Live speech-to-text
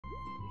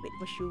Wait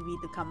for Shuvi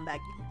to come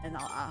back and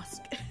I'll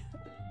ask.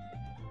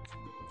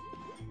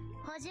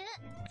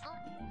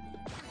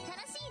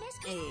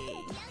 Hey.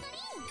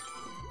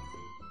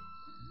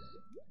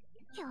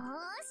 よー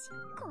し、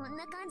こん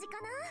な感じ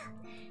かな。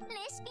レ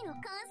シピの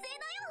完成だ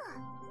よ。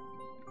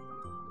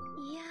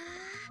いやー、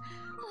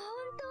本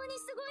当に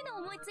すごいの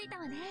思いついた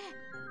わね。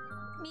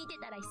見て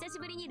たら久し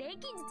ぶりに錬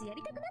金術や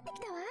りたくなって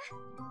きたわ。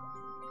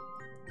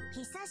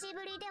久し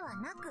ぶりでは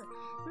なく、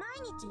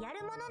毎日や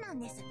るものなん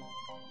です。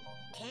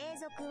継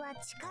続は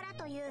力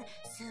という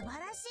素晴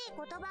らしい言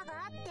葉が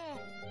あって。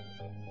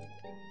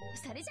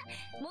それじゃ申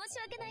し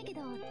訳ないけ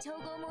ど調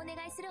合もお願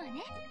いするわね。はい、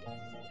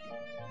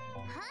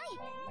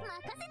任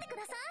せてく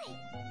ださい。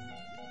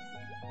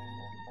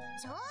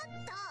ちょっ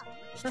と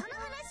人の話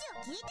を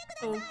聞いてくだ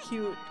さい。 So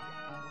cute.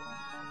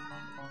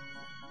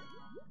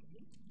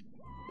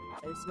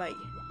 It's like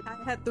I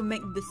had to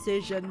make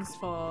decisions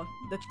for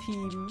the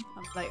team.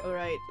 I'm like,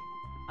 alright,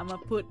 I'm gonna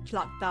put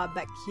Plakta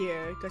back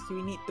here because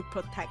we need to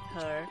protect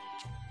her.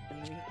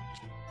 And we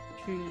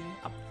tree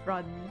up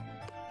front.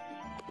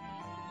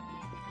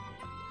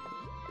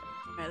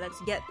 Alright,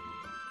 let's get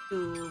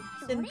to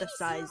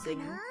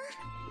synthesizing.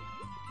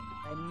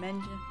 I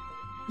mentioned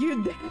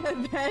you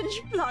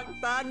bench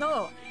Plakta.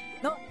 No,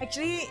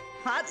 actually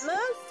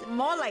heartless,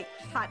 more like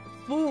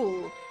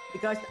heartful.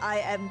 Because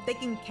I am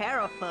taking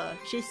care of her.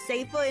 She's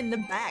safer in the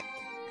back.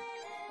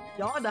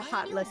 You're the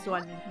heartless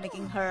one,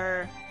 making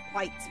her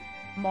fight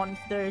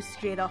monsters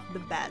straight off the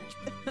bat.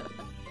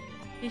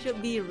 She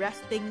should be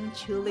resting,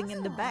 chilling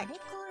in the back.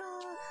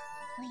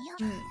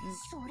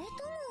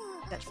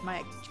 That's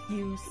my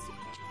excuse.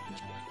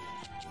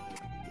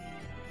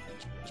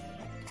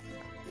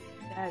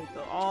 There we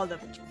go. All the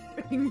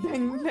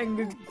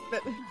freaking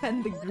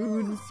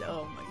pentagoons.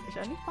 Oh my gosh, I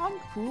only found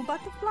 2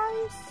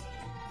 butterflies?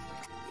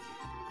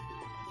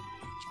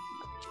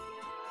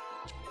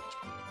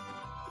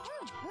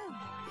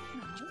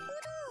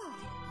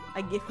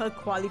 I give her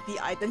quality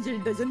items so she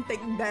doesn't take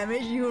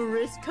damage, you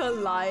risk her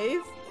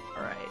life.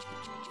 Alright.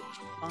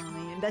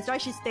 That's why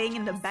she's staying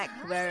in the back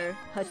where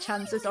her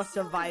chances of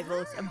survival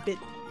is a bit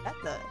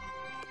better.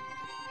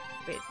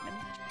 Wait a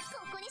minute.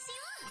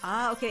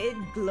 Ah, okay, it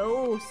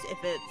glows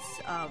if it's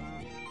a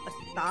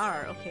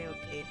star.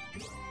 Okay.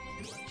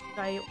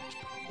 Try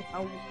if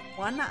I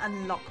wanna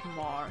unlock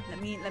more. Let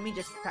me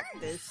just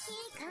practice.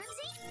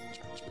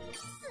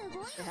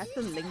 It has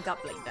to link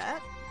up like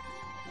that.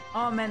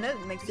 Oh man, that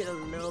makes it a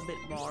little bit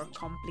more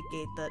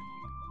complicated.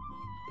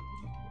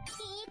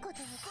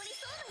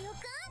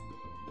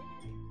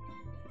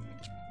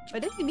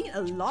 But then you need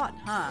a lot,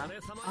 huh?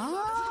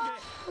 Ah.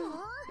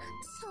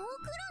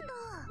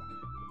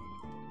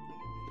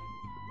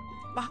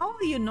 But how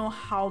do you know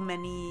how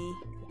many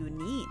you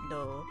need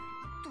though?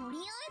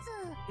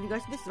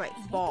 Because this is like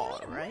 4,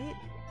 right?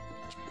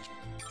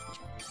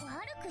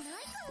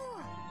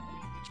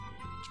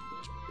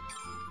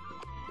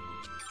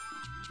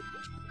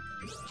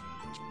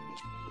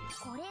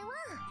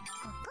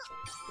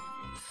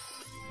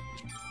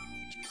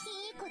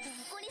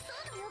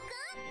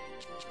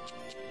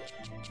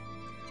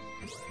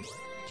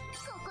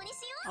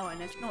 Oh, and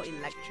there's no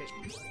electric.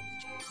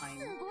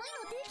 Fine.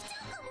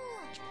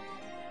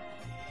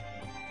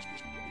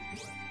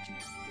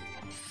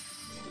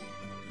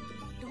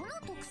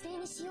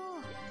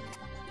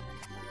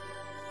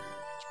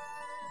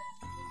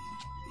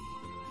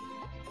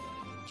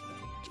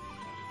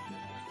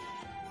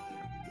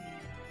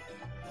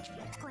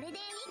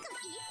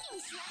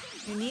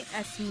 You need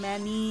as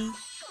many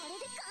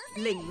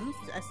links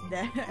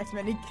as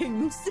many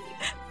kings.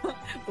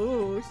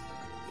 Ooh,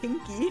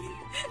 kinky.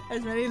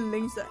 As many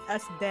links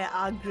as there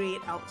are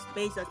grayed out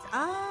spaces.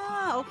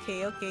 Ah,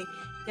 okay. You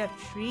have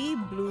 3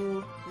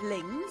 blue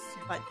links,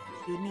 but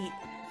you need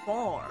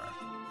 4.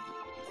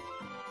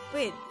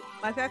 Wait,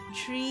 I have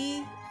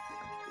 3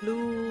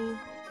 blue.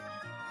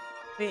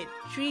 Wait,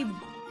 3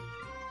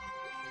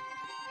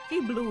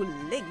 blue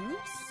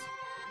links,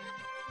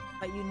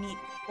 but you need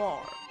 4.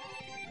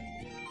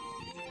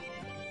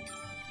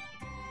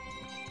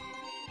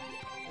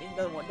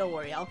 Don't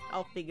worry,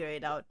 I'll figure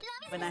it out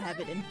when I have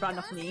it in front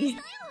of me.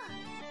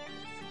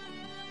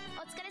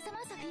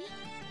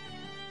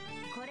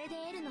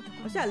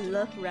 Also, I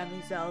love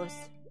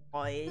Ramizel's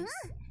toys.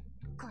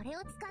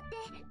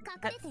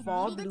 Had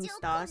 4 blue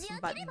stars,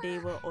 but they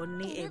were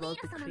only able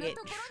to create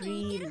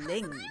 3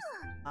 links.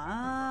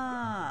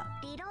 Ah,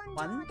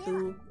 1,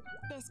 2.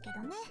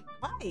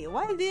 Why?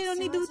 Why did they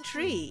only do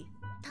 3?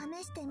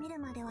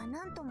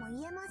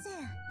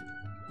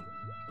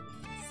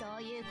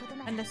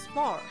 And there's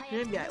 4.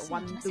 Should it be like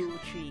 1, 2,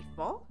 3,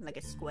 4? Like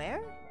a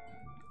square?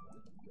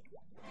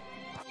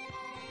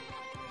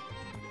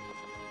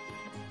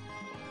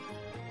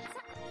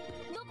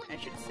 I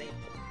should save.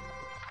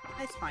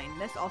 That's fine.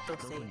 Let's auto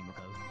save.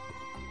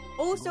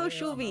 Also,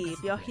 Shuvi,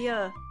 if you're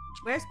here,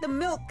 where's the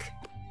milk?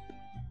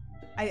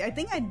 I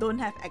think I don't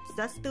have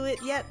access to it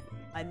yet.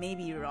 I may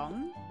be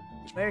wrong.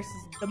 Where's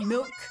the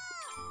milk?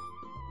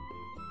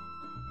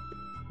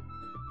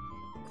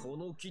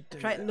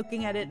 tried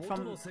looking at it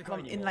from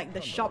in like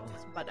the shop,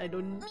 but I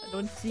don't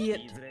see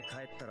it.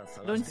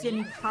 I don't see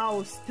any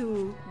cows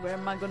too. Where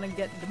am I gonna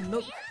get the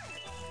milk?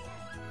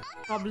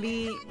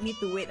 Probably need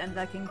to wait until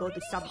I can go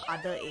to some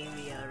other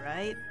area,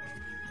 right?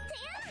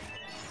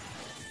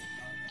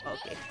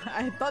 Okay,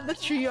 I thought the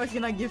tree was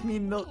gonna give me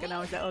milk and I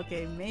was like,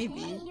 okay,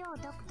 maybe.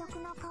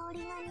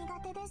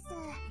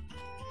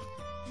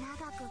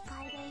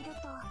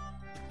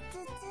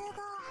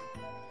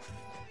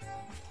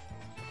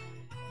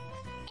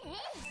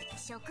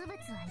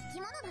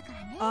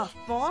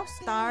 Four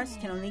stars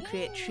can only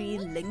create 3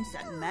 links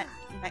at max.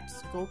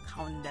 Go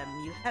count them.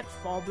 You had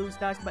 4 blue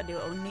stars, but they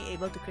were only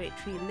able to create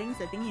 3 links.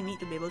 I think you need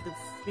to be able to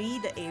free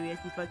the areas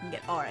before you can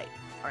get. Alright,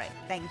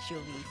 thanks,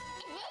 Shuvi.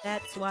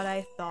 That's what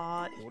I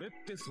thought.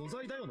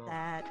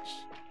 Thatch.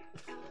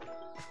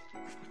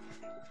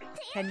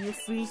 Can you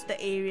freeze the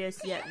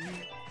areas yet?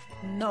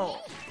 No.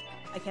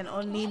 I can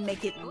only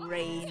make it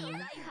rain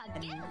and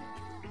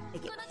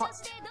make it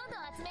hot.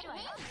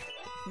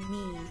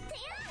 Me.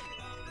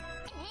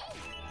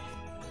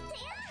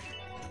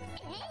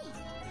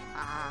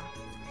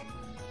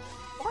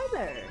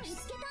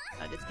 Spoilers!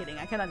 No, just kidding.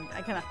 I kind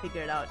of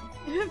figured it out.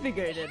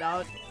 Figured it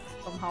out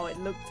from how it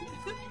looked.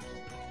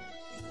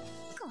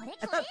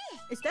 I thought,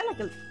 is there like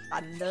a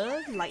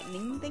thunder,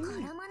 lightning thing?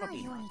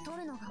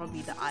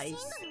 Probably the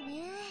ice.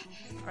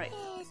 Alright,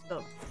 let's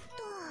go.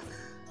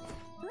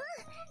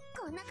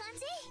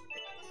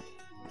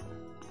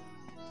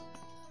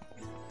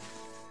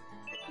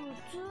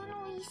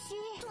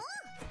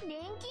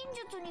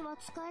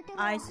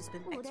 Ice is the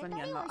next one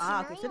you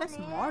unlock. Okay, so that's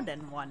more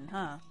than one,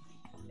 huh?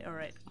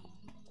 Alright.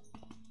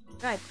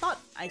 I thought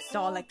I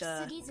saw like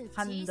a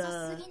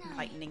thunder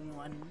lightning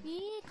one.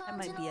 That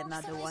might be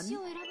another one.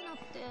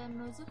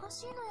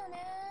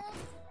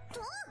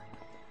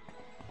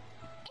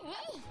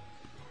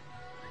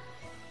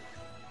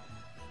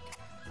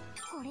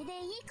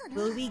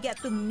 Will we get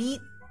to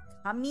meet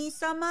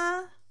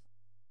Kami-sama?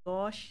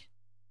 Gosh,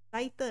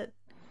 excited.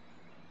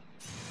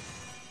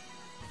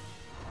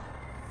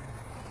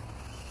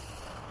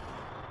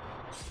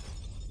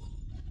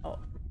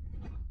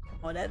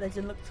 Oh, that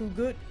doesn't look too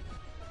good.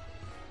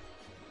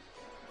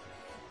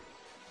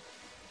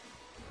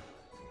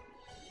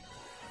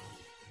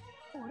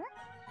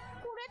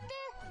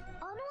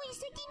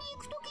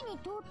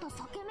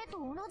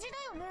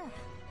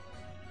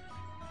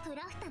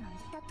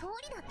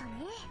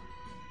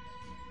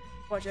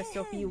 Watch as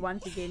Sophie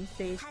once again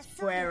says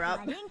square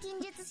up.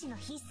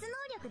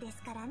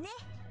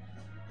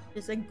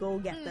 She's a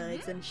go-getter,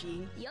 isn't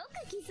she?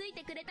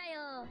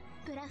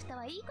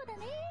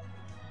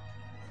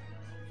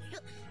 そ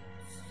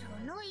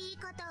の言い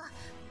方、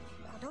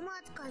子供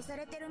扱いさ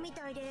れてるみ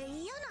たいで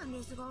嫌なん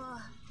ですが。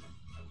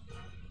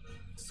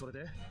それ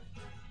で、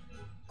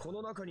こ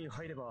の中に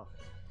入れば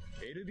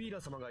エルビー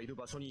ラ様がいる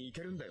場所に行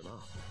けるんだよな。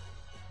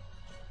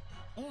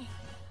え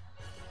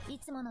え、い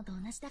つものと同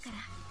じだから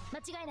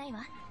間違いない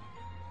わ。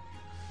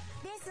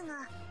です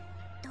が、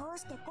どう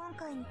して今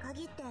回に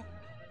限ってなぜ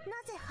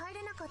入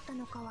れなかった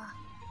のかは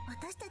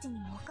私たちに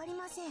もわかり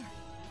ません。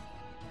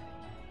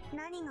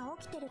何が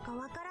起きてるか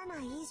わから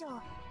ない以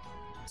上、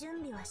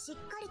準備はしっ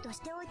かりとし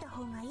ておいた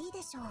方がいい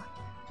でしょう。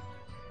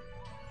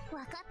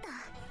わかった。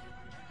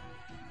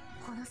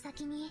この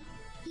先に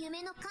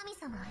夢の神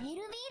様エルビ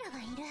ーラが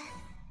いる。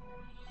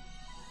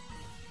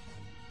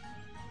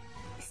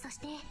そし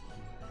て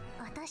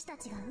私た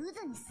ちが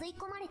渦に吸い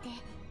込まれて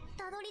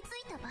たどり着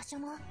いた場所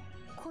も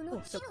こ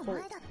の木の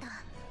前だっ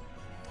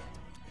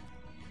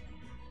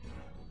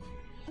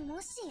た。も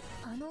し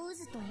あの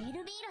渦とエ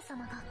ルビーラ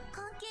様が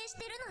関係し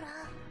てるなら、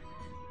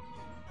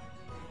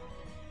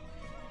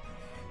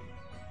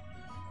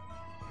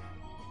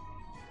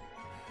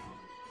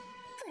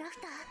プラ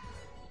フター、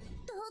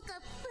どうか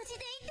無事で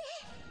いて。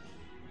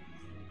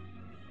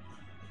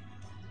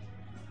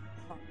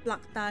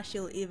Plakta,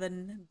 she'll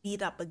even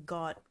beat up a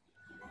god.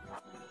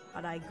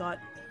 But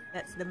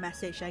that's the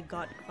message I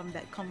got from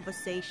that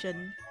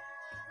conversation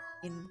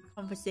in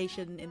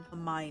her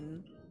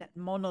mind, that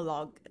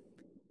monologue.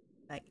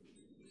 Like,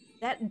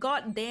 that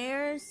god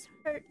dares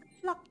hurt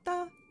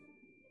Plakta.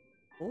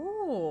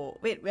 Oh,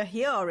 wait, we're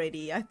here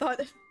already. I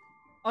thought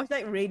I was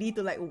like ready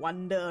to like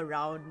wander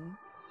around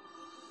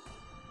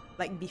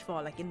like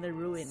before, like in the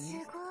ruins.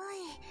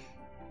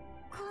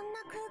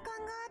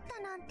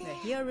 We're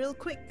here real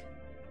quick.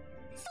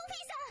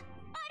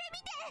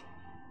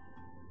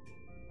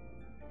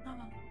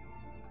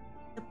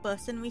 The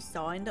person we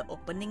saw in the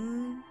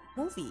opening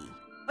movie.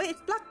 Oh, it's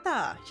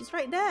Plakta. She's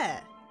right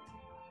there.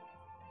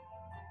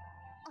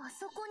 あ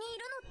そこにい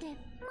るのっ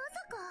てま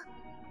さか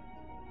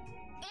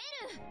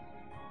エル、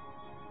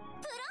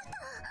プラフタ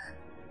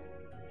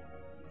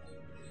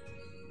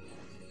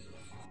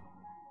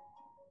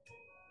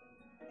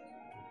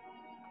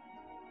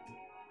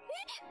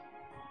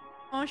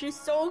ー。Oh, she's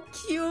so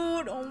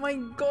cute. Oh my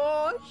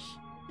gosh.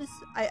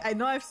 I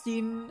know I've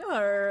seen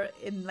her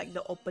in like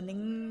the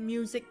opening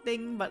music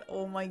thing, but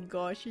oh my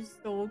gosh, she's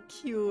so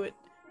cute. ラ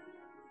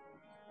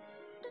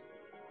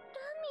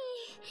ミ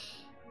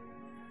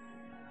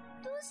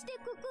ー、どうして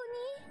ここ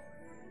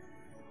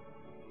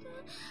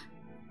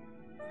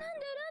なんでラ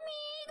ミー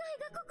以外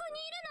がここに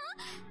いるの？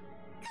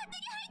勝手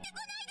に入ってこ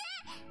ないで。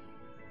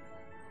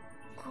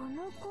こ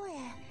の声、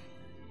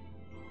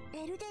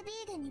エルデビ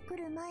ーゲに来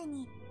る前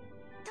に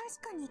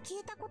確かに聞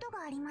いたこと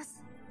がありま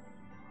す。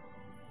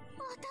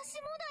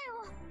私もだ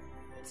よ。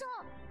じゃあ、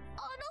あの子が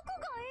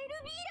エ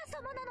ルビーラ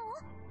様なの？う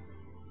る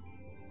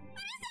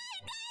さい、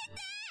帰っ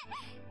て！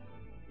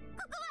こ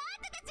こはあ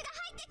んたたちが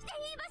入ってきてい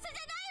い場所じ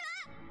ゃな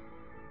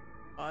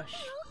いわ。よし。よ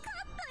かっ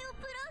たよ、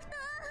プラフター。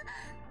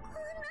こんな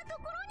と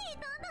ころにい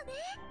たんだね。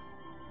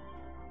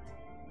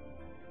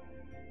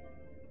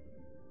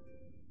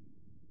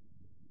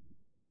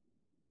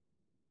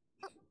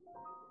あ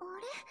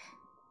れ？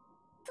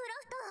プラ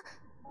フタ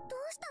ー、どう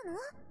したの？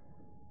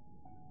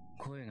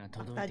声が I'm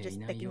届いて just い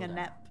ない taking よう a だ。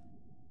 nap.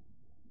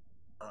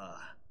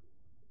 ああ、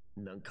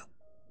なんか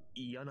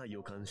嫌な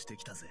予感して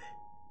きたぜ。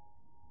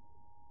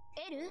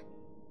エル？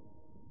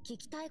聞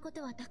きたいこ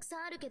とはたく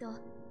さんあるけど、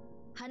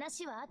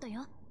話は後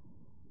よ。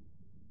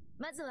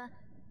まずは、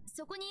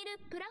そこにいる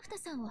プラフタ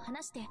さんを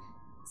話して、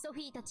ソフ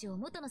ィーたちを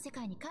元の世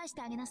界に返し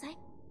てあげなさい。ダ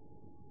メよ！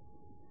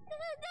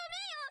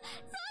そ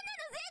んなの絶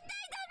対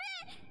ダ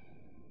メ！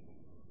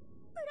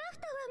プラフ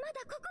タはまだ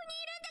ここに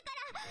いるんだか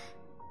ら、あ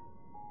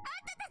ん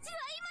たたちは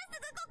今す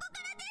ぐここ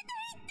から出て行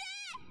って！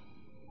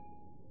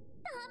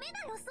ダメだ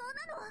よ、そん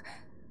なの！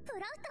プ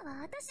ラフタは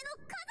私の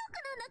家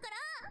族なんだか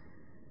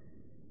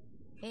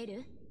ら！エ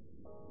ル？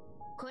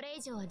これ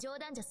以上は冗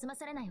談じゃ済ま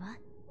されないわ。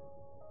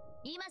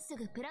今す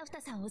ぐプラフタ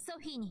さんをソフ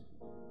ィーに。いやー、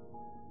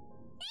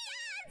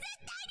絶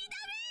対にダ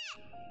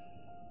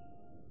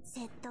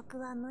メ！説得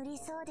は無理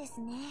そうで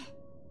すね。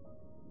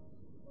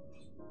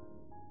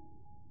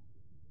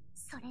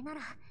それなら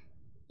いい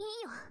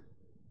よ。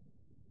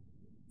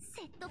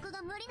説得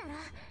が無理なら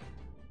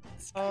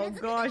Oh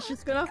gosh,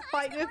 she's gonna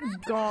fight with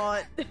God.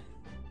 ダ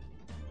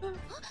メよ、ソフ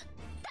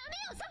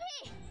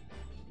ィー！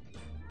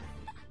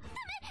ダメ！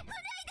来な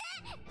い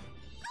で！来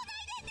な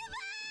いでってば！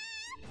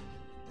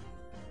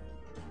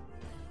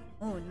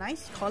 Oh,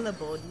 nice collarbones. Oh.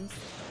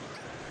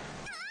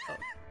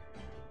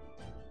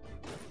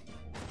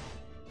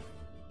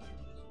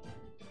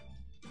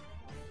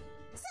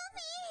 ソ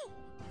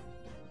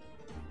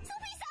フ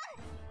ィーさん！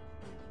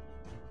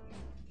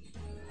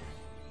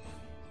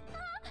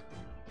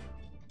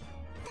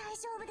大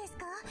丈夫です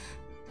か？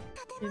 She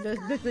立て just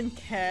ますか？ doesn't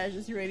care,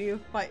 she's ready to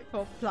fight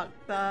for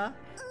Plakta.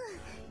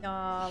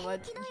 Yeah,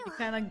 but she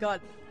kinda got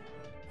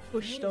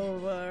pushed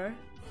over.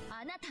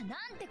 あなたな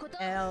んてこと？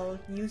 Elle,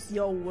 use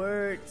your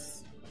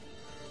words.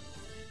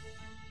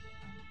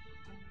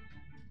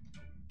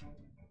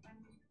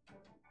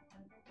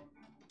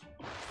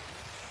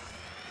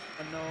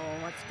 Oh no,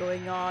 what's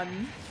going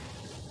on?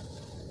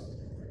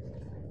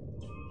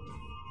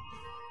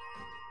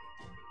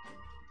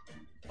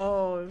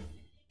 Oh,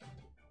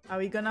 are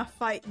we gonna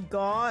fight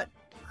God? 帰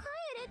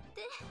れっ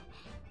て。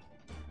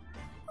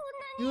こ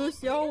んなに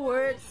Use your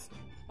words.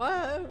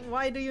 What?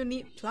 Why do you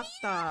need Plakta? ここ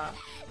から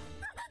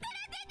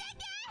出て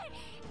け！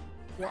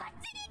 What? こっ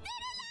ちに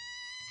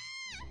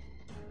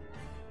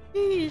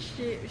出る！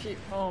 She.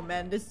 Oh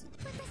man, this.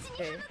 私に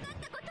Okay. 歯向かっ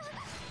たこと後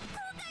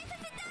悔さ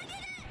せてあげる！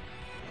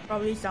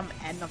 Probably some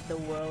end of the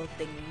world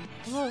thing.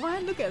 Oh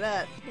man, look at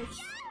that.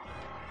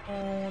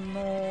 Oh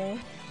no.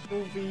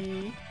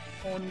 Ruby.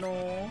 Oh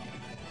no.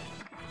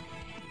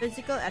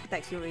 Physical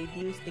attacks, you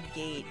reduce the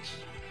gauge.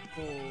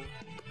 Oh.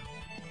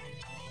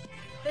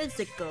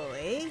 Physical,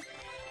 eh?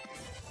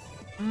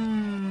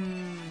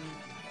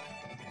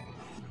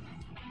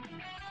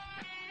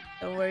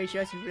 Don't worry, it's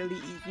just really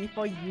easy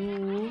for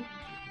you.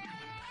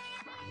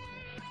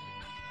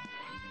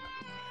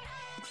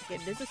 Okay,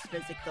 this is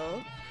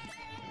physical.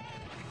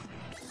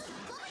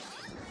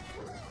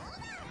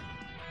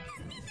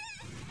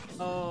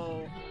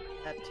 Oh,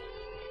 that.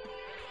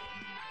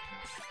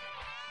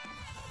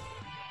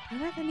 I don't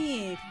have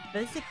any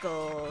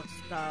physical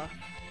stuff.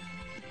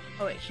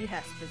 Oh wait, she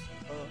has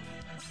physical.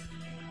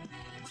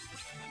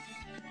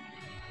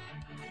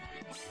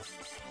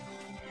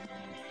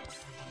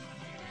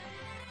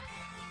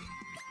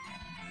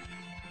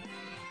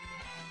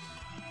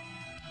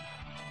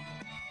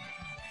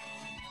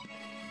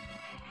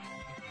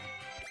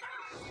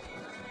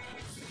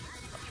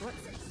 What? これっ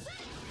て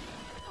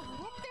オー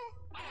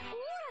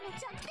ラの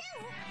弱点？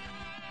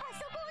あ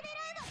そこを狙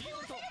えば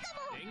壊せるかも！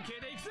連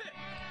携で行くぜ。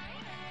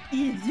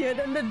 Easier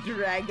than the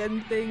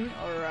dragon thing?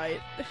 Alright.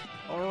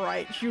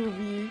 Alright,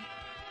 Shuvi.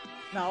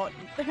 Now,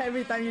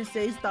 every time you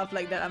say stuff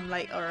like that, I'm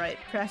like, alright,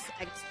 press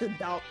X to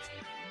doubt.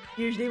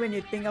 Usually when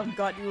you think of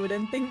God, you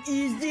wouldn't think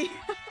easy.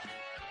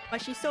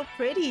 But she's so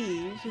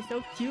pretty. She's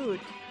so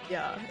cute.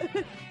 Yeah.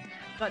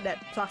 Got that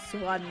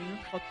 +1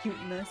 for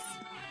cuteness.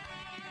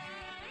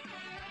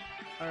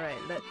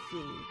 Alright, let's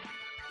see.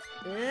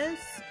 This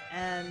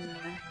and this.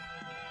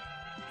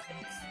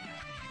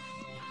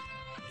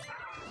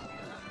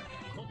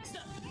 こっち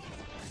だ。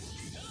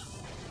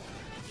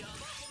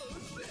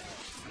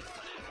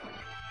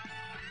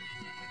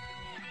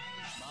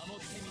守っ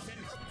てみせる。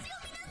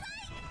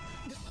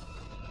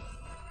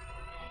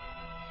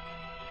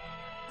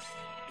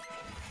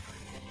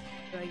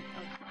 Right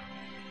up.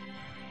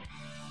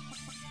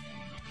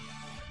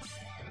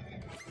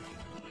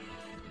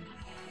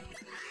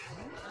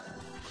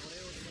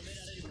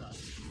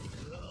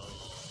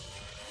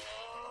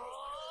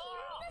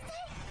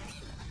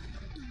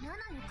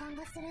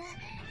 する。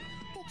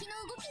敵の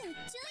動きに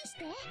注意し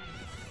て。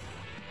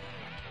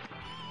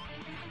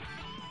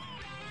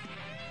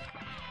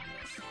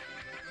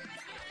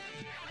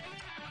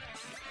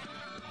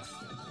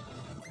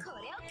こ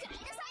れを食らい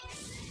なさい。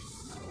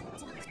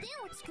弱点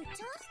をつくチャン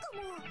スかも。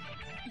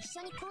一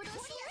緒に行動しや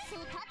すを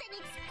縦に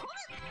突っ込む。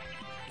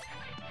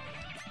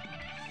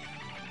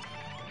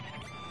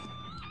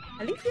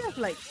At least you have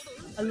like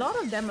a lot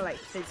of them are like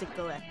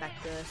physical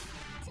attackers.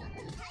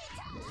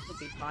 It'll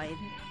be fine.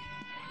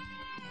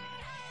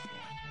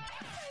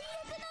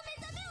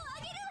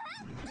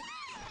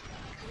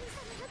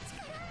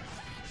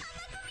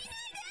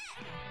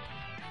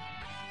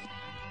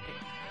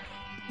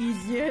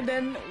 Easier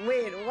than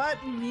wait, what?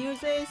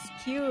 Muse is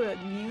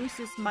cute. Muse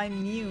is my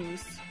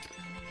muse.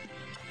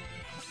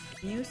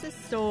 Muse is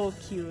so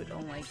cute.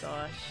 Oh my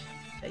gosh.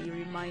 That you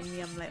remind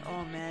me, I'm like,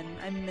 oh man,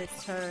 I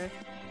miss her.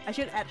 I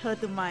should add her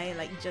to my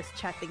like just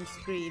chatting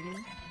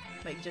screen.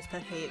 Like just her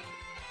head.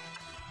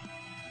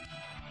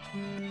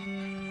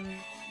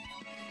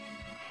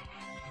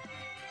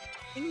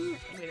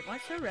 Wait,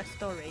 what's her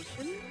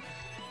restoration?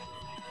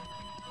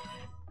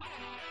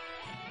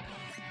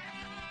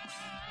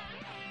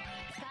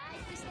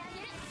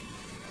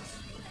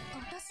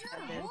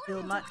 That didn't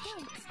feel much.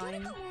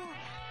 Fine.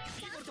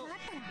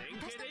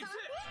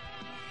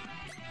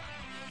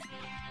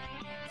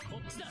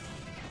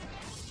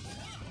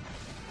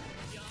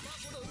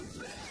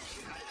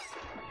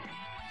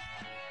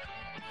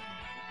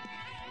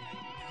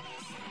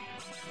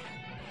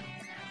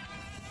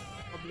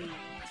 Probably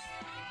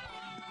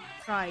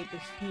try to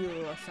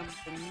heal or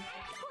something.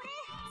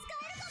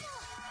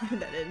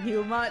 That didn't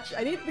heal much.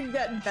 I need to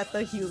get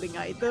better healing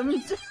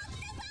items.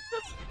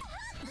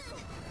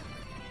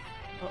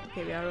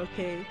 Okay, we are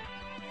okay.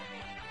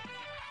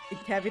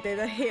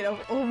 Decapitated head of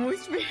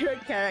almost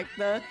favorite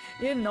character.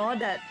 You know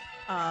that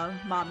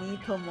Mami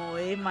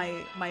Tomoe,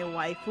 my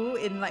waifu,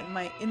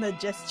 in the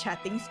just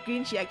chatting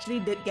screen, she actually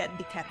did get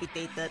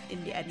decapitated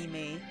in the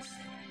anime.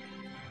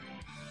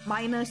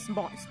 Minor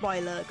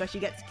spoiler, because she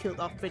gets killed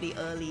off pretty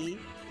early.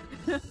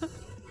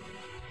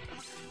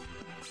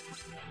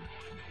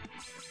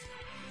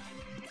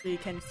 So you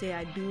can say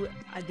I do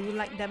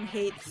like them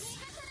hates.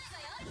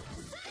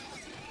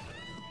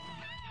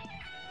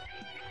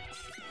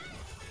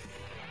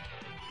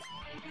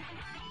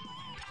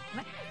 Can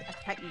I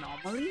attack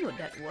normally? Would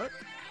that work?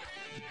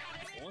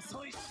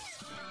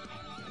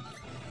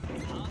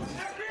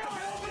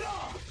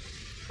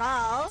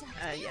 Sal?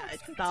 Yeah,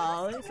 it's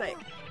Sal. It's like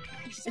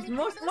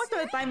most of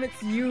the time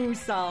it's you,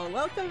 Sal.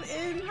 Welcome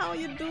in. How are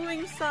you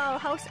doing, Sal?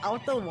 How's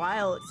Outer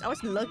Wilds? I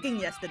was lurking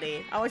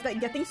yesterday. I was like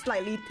getting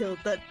slightly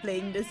tilted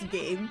playing this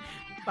game,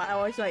 but I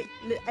was like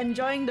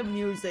enjoying the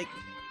music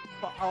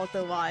for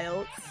Outer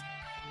Wilds.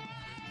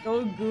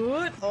 So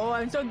good. Oh,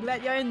 I'm so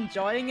glad you're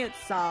enjoying it,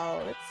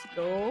 Sal. Let's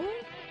go.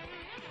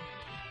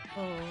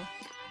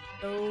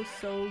 Oh,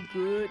 so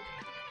good.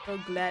 So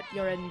glad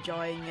you're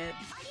enjoying it.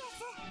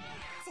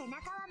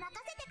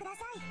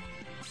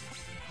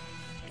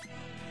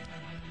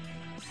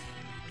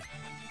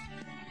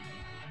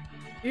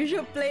 You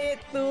should play it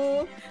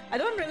too. I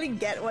don't really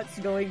get what's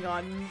going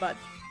on, but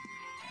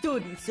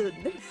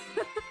soon.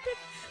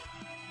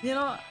 You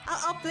know,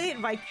 I'll play it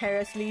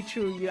vicariously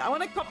through you. I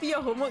want to copy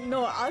your homework.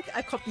 No, I'll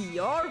copy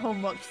your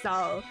homework,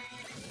 Sal.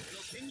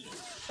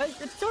 But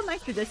it's so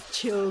nice to just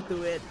chill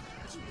to it.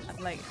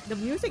 Like, the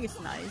music is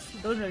nice.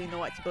 Don't really know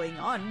what's going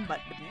on,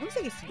 but the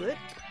music is good.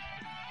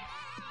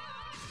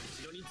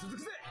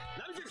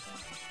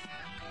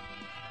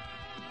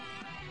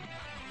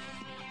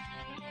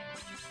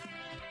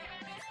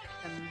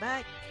 I'm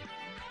back.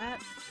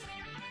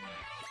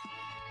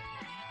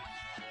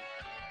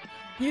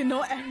 You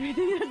know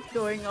everything that's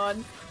going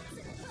on.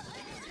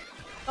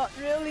 Not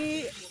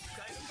really.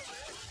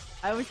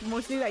 I was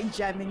mostly like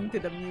jamming to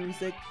the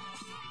music.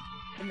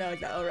 And I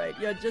was like, alright,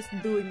 you're just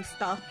doing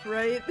stuff,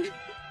 right?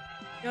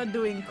 You're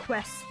doing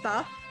quest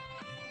stuff.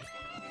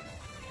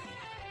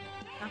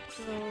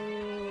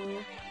 So...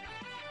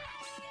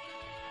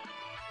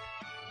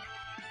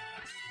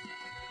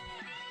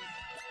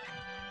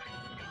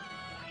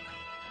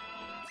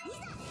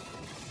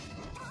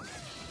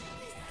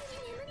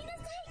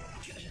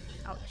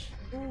 Ouch.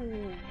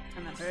 Ooh,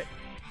 kinda hurt.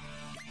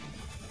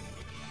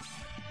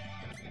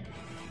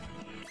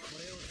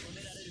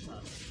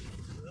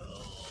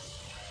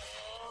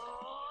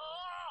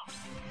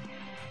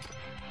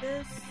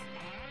 This...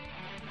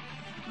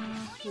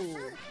 cool.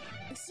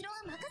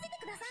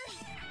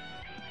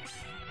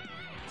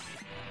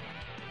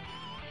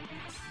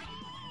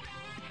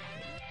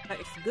 That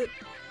is good.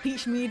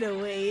 Teach me the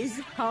ways.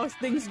 How's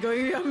things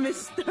going with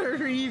Mr.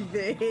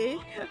 Ribe?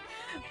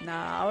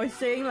 Nah, I was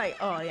saying like,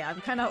 oh yeah, I'm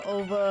kind of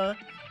over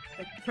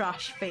the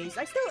crush phase.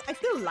 I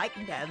still like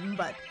them,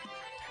 but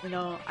you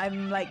know,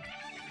 I'm like,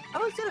 I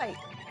would say like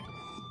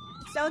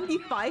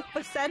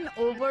 75%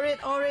 over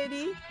it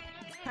already.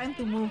 Time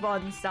to move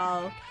on,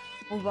 Sal.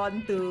 Move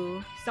on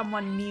to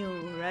someone new,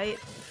 right?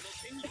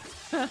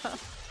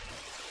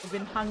 I've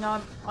been hung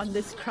up on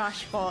this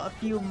crush for a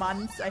few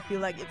months. I feel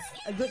like it's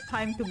a good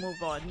time to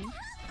move on.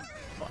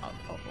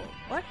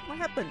 What? What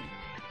happened?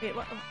 Wait,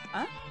 what?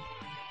 Huh?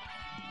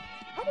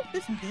 What is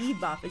this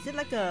debuff? Is it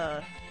like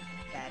a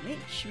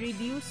damage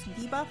reduce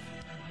debuff?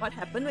 What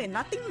happened? Wait,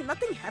 nothing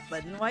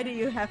happened. Why did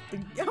you have to?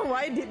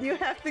 Why did you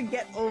have to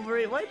get over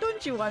it? Why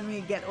don't you want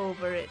me to get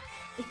over it?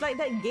 It's like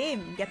that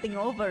game, getting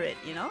over it.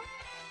 You know?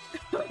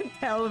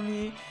 Tell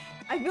me.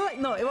 I feel like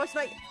no. It was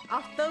like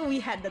after we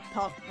had the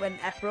talk when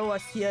Afro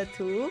was here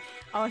too.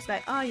 I was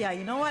like, oh yeah,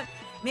 you know what?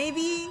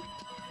 Maybe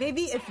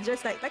it's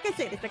just like I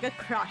said, it's like a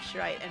crush,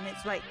 right? And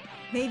it's like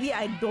maybe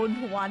I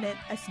don't want it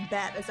as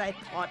bad as I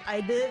thought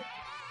I did.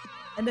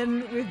 And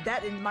then with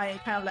that in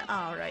mind, kind of like,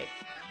 oh right.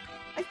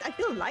 I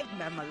feel like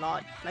them a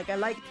lot. Like I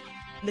like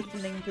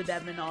listening to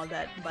them and all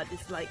that, but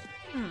it's like,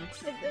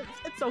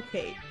 it's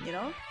okay, you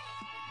know?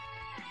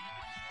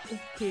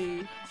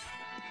 Okay.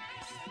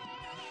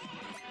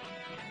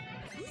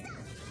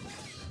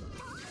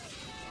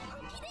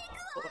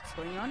 What's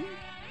going on?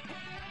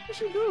 What did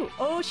she do?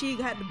 Oh, she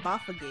had the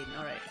buff again.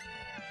 Alright.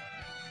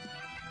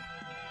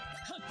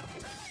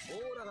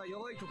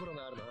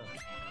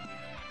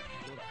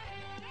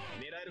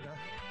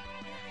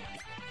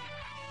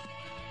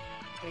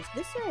 Is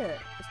this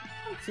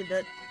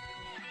considered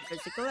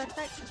physical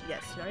attack?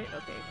 Yes, right?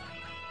 Okay.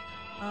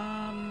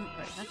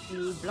 Right, have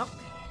to block.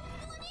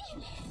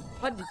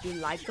 What did you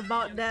like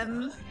about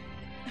them?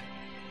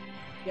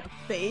 Your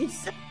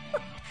face.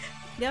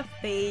 Their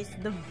face,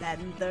 the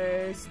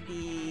benders,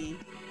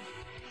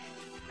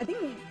 I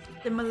think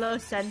similar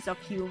sense of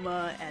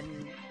humor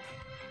and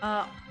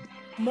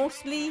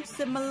mostly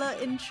similar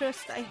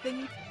interest, I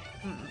think.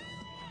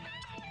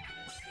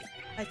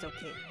 That's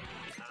okay.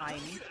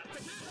 Fine.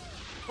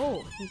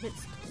 Oh, he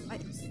hits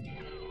twice.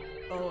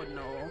 Oh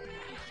no.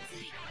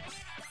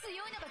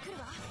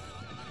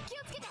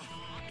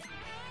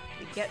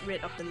 We get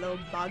rid of the little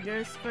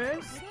buggers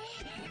first.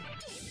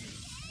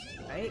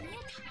 Right.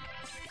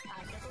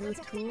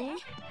 Two.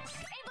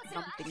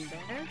 Something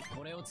there.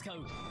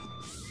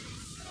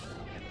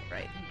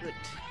 Right, good.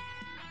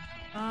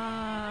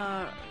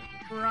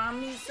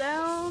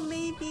 Ramizel,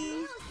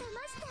 maybe?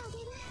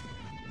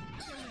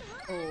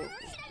 Oh.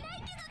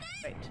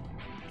 Right.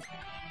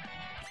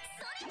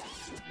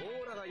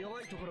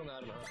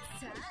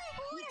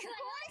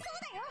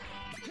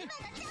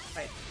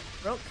 Right,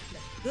 broke.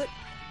 That's good.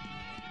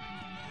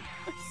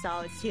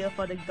 Sal is here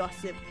for the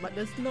gossip, but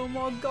there's no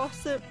more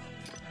gossip.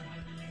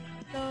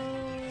 No.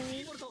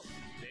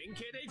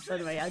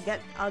 Don't worry,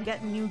 I'll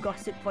get new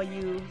gossip for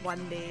you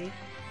one day.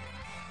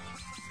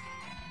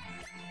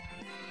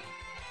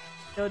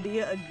 So do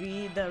you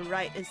agree the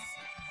ride is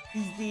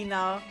easy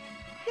now?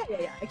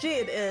 Yeah. Actually,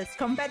 it is.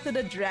 Compared to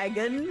the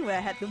dragon, where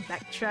I had to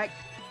backtrack,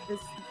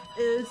 this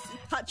is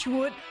touch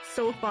wood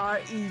so far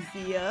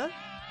easier.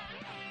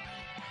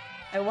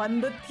 I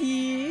want the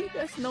tea.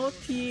 There's no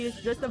tea.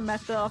 It's just a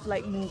matter of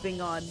like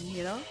moving on,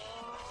 you know?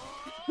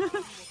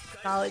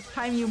 Now it's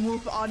time you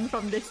move on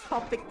from this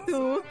topic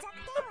too.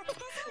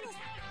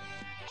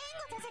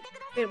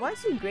 Wait, why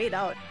is he grayed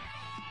out?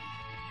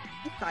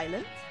 He's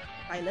silent?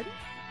 Silent?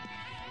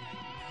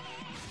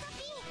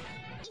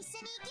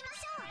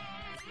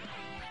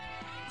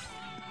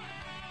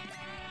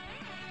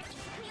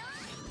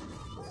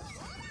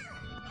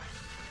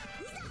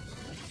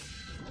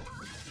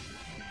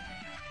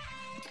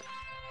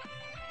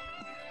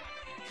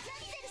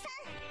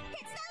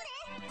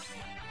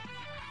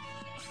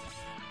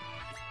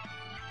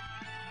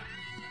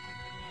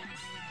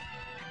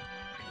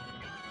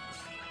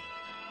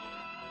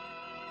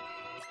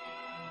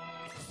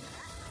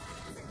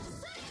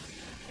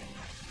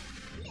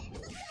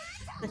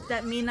 Does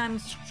that mean I'm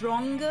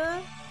stronger?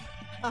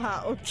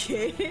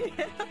 Okay.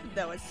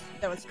 that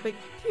was quick.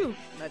 Phew.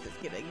 No, just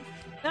kidding.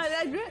 No,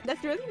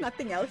 that's really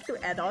nothing else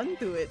to add on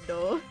to it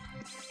though.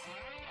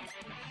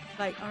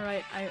 Like,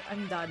 alright,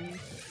 I'm done.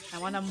 I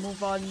wanna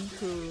move on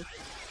to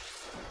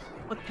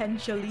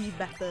potentially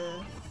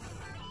better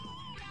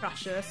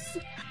crushes.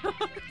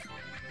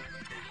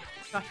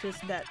 Crushes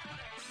that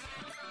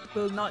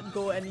will not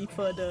go any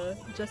further,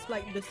 just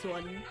like this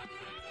one.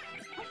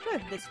 Not sure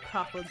if this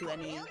craft will do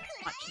any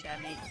much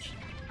damage.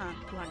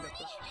 200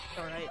 plus.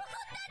 Alright.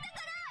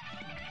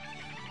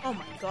 Oh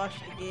my gosh,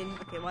 again.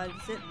 Okay, what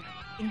is it?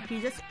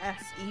 Increases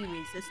SE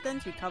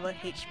resistance, recover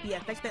HP,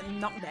 effects that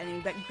knock the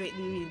enemy back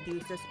greatly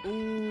reduces.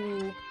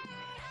 Ooh.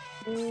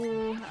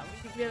 Ooh,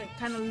 we're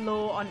kind of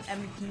low on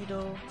MP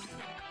though.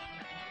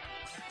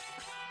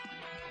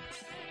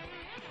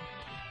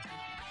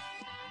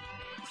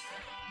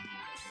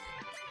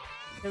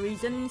 The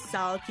reason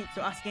Sal keeps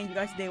asking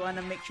because they want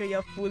to make sure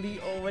you're fully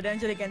over them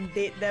so they can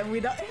date them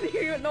without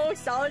you know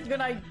Sal is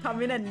gonna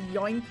come in and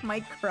yoink my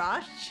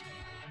crush.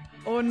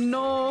 Oh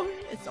no,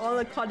 it's all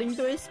according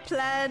to his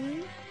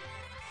plan.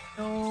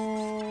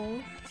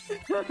 No.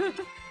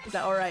 Is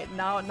that alright?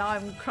 Now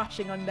I'm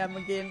crushing on them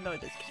again. No,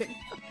 just kidding.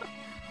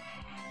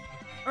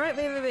 Alright,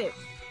 wait.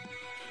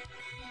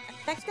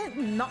 Attacks that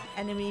knock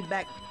enemy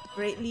back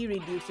greatly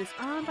reduces.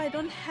 But I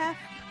don't have...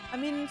 I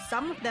mean,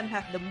 some of them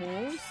have the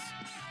moves.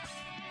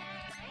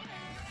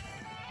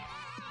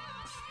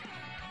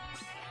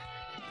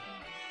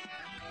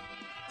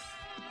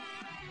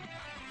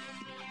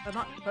 But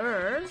not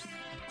her.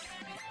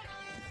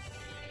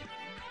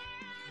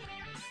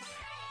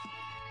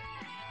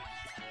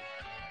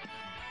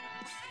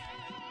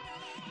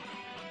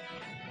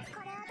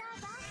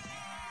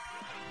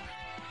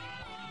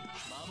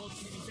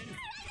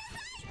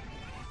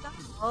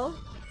 Oh,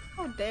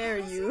 how dare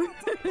you?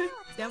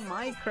 They're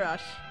my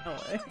crush. No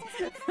way.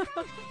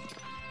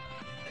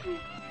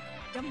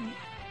 Yum.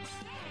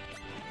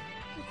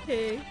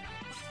 Okay.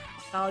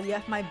 Well, you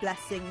have my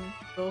blessing.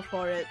 Go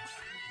for it.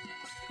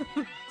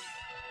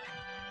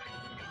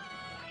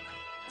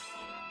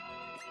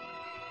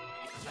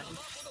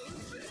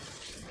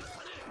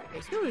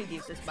 Okay, still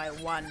reduces by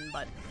 1,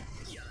 but...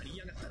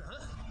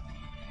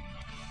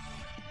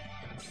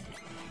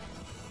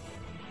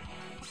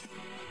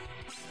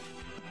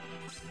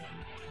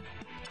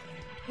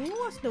 Who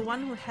was the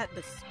one who had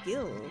the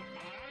skill?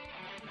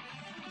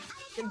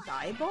 The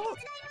Diebolt?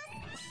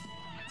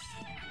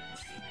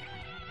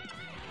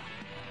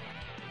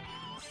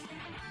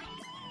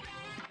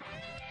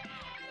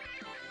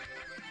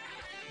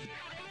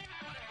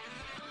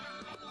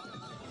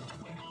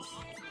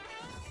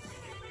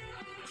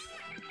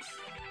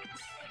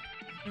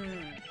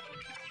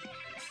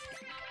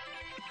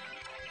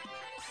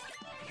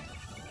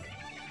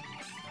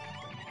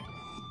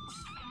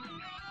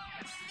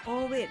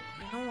 Oh wait,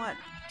 you know what?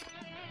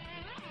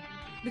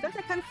 Because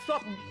I can't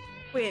swap...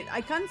 Wait,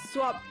 I can't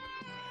swap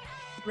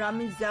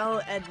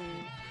Ramizel and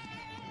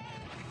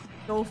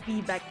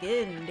Sophie back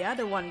in. They are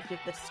the ones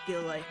with the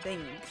skill, I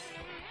think.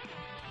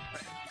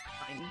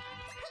 Fine.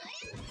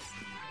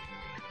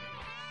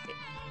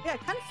 Yeah, I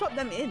can't swap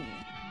them in.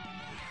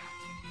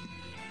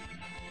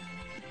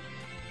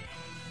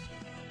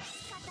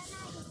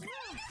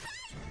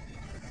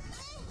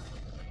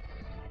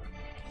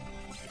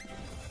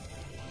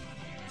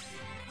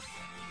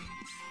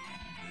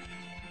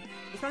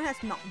 This one has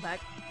knockback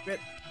grip,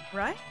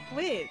 right?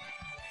 Wait.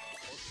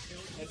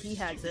 Okay, he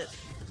has it.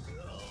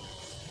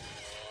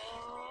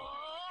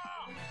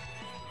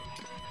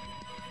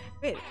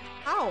 Wait,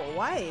 how?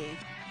 Why?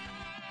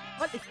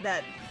 What is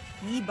that?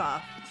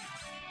 Debuff.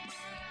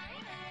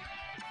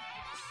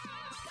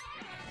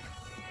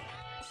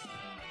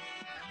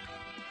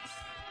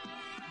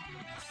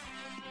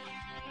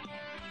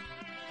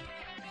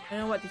 I don't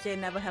know what to say.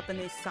 Never happened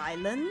is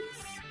silence.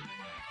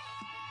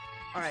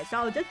 Alright, so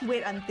I'll just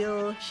wait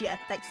until she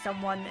attacks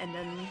someone and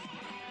then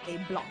they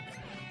block.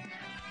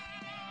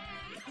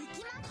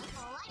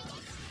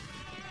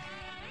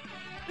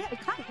 Yeah, I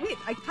can't. Wait,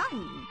 I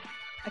can't.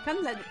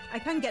 I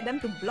can't get them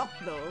to block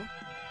though.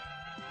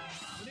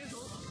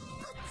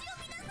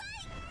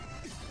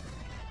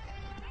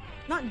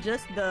 Not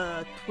just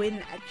the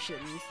twin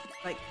actions,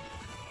 like...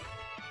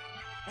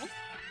 Eh?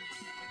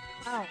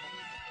 Ow.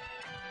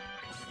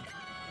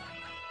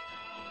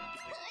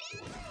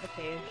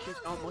 Okay, she's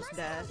almost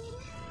there.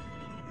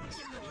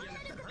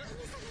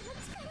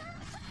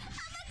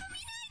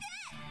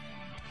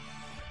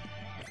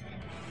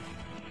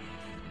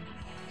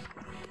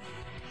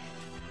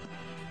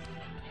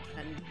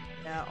 And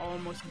they're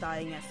almost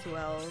dying as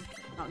well.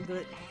 Not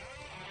good.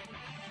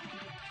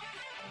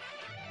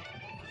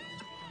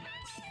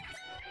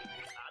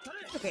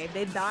 Okay, if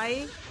they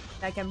die,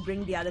 I can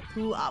bring the other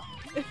two up.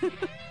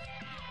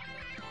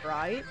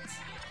 Right?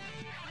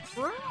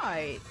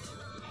 Right!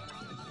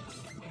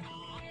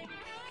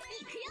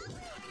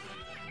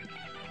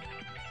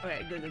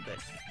 Okay, good.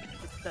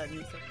 It's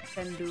done. So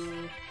we can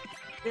do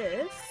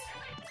this.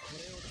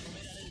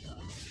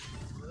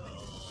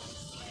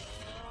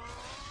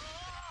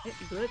 Okay,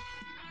 good.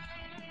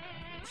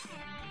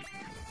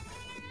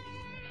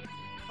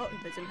 Oh,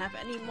 it doesn't have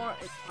any more.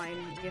 It's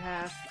fine. You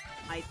have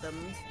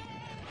items.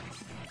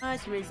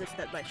 It's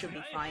resisted, but should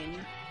be fine.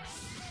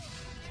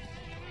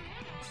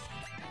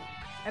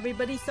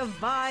 Everybody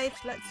survived.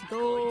 Let's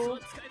go.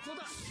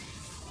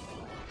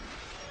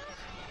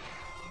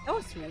 That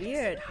was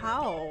weird.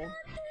 How?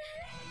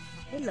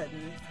 Silence.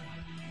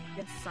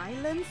 Yes,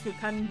 silence. You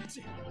can't.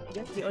 I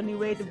guess the only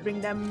way to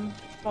bring them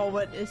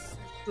forward is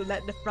to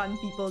let the front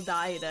people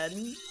die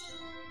then.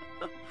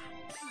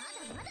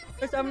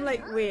 Because I'm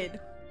like, wait,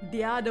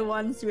 they are the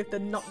ones with the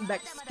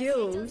knockback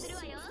skills,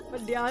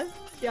 but they are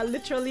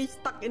literally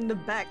stuck in the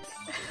back.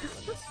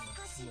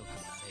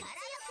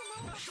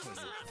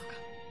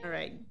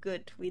 Alright,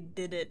 good. We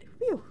did it.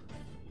 Phew.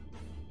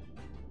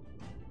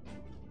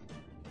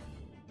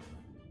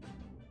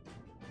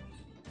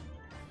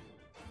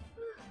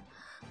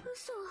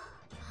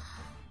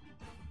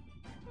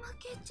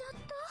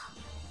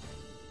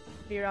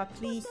 Vera,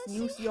 please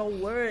use your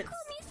words.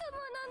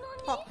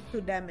 Talk to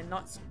them and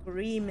not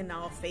scream in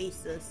our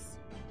faces.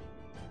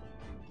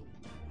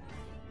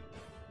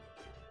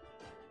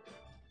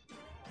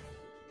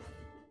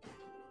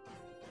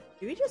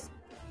 Do we just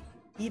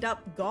beat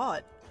up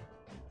God?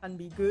 Can't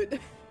be good.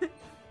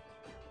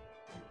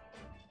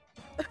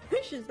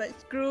 She's like,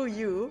 screw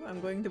you, I'm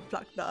going to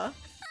pluck the...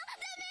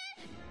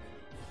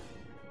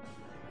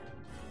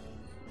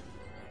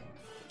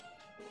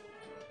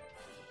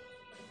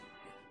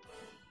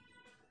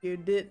 You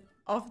did.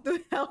 Off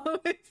to hell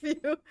with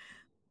you.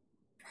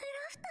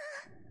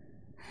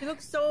 She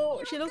looks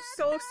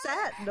so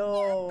sad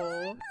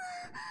though.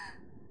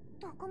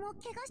 どこも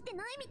怪我して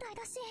ないみたい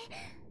だし、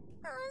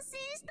安心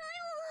したよ。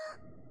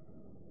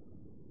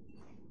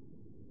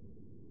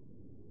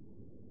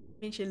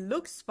I mean, she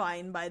looks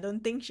fine, but I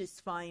don't think she's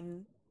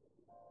fine.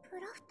 プ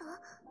ラフタ？ね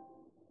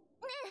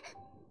え、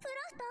プラ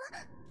フ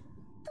タ？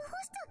どう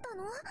しちゃった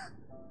の？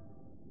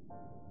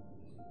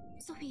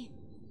ソフィー、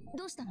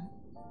どうしたの？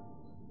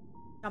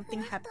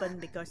 Something happened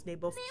because they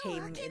both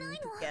came in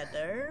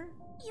together.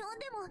 呼ん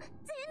でも全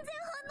然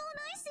反応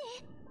ないし。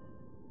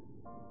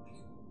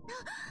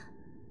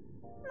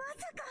ま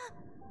さか。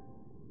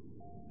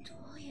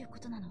どういうこ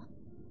となの？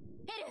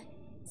エル、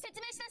説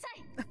明しなさ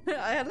い。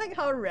I like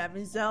how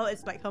Ramizel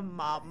is like her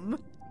mom.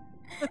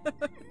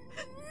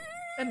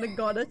 And the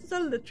goddess is a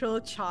literal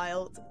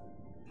child.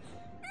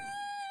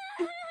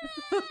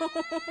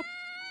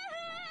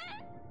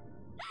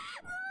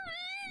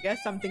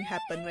 Guess something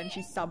happened when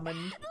she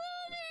summoned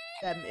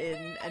them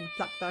in and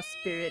Plakta's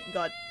spirit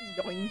got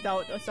yoinked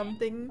out or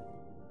something.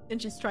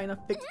 And she's trying to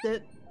fix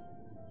it.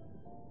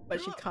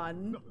 But she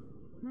can't.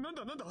 なん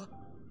だ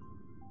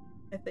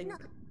I think.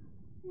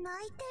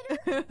 泣い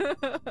てる？神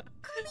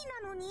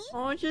なのに？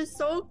 Oh, she's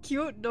so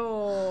cute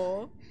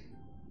though.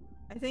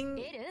 I think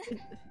エル、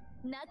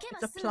泣け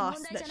it's ば a すぐ問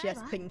plus 題 that じ she ゃ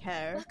ない has わ。 pink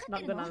hair. わかって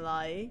Not るの？ gonna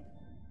lie.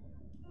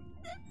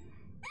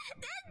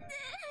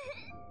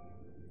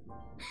 こん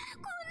な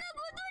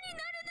ことに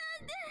なるな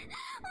んて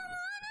思わ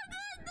なか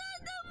った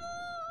んだも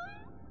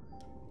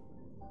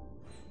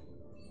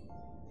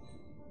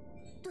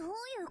ん。どう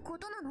いうこ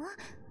となの？ど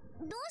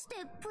うして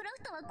プラフ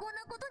タはこん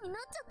なことにな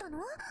っちゃったの？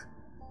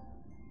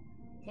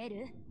エ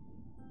ル、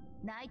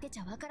泣いてち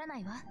ゃわからな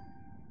いわ。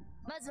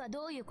まずは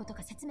どういうこと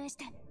か説明し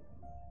て。I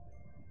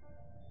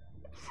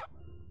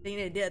think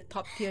they did a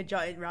top tier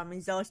job in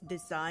Ramizel's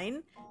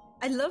design.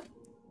 I love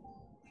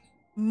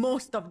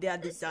most of their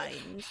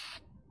designs.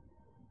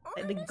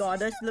 Like the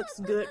goddess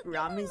looks good,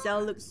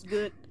 Ramizel looks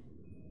good.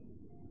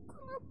 こ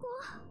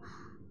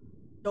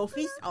の子、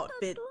 Sophie's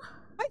outfit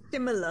quite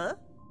similar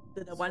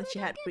to the one she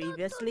had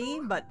previously,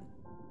 but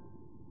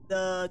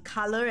the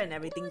color and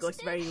everything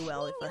goes very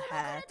well with her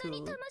hair 人間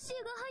の too. 体に魂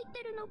が入っ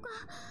てるのか。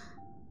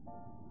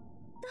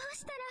どう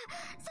したら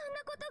そん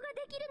なことが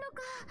できるの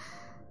か。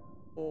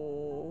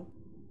 Oh.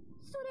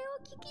 それを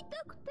聞き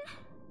たくて。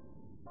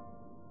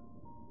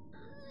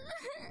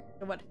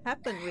So what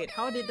happened? Wait,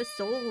 how did the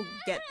soul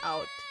get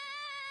out?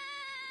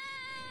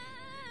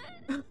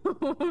 I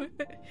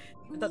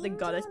thought the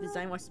goddess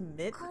design was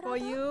mid for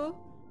you.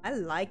 I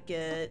like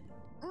it,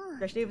 うん。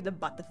 especially with the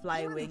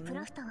butterfly 今の wing. プ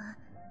ラフタは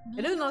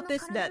I don't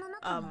notice that 人間の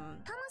体の中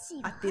に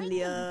魂が入っている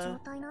Atelier 状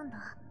態なん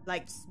だ。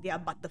 likes their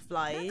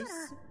butterflies.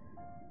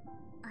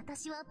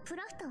 私はプ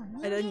ラフタを人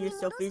I 間 don't に use 戻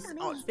す Sophie's た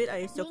めに outfit.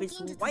 I use Sophie's 錬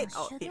金術 white の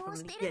修 outfit 行を from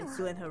してい Likian るの。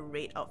 Su and her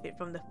red outfit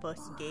from the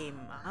first game.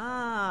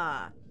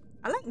 Ah,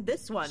 I like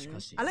this one.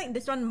 I like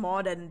this one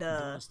more than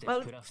the,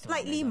 well,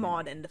 slightly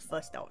more than the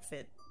first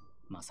outfit.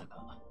 まさ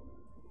か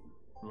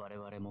我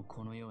々も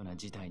このような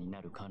事態にな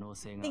る可能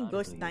性 I が think ある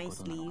goes というこ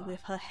とな nicely のか with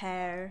her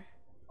hair.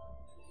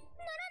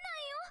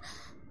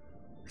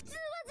 普通は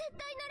絶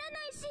対なら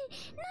ないし、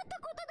なった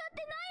ことだっ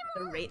てな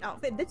い The red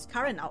outfit. This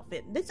current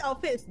outfit. This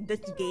outfit is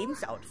this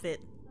game's outfit.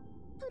 もん。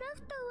プラ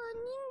フタは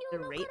人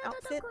形の The red 体だ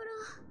outfit? か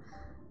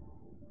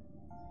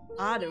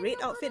ら。 Ah, the red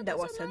outfit that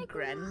was her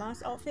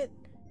grandma's outfit.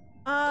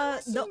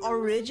 The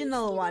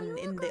original one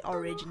in the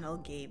original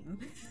game.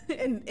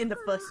 in the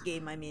first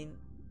game, I mean.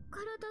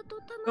 体と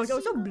was 魂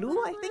also が blue,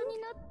 バラ I バ think? ラに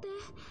なって。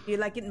 Do you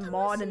like it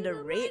more than the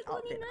red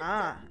outfit?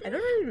 Ah, I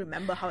don't really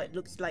remember how it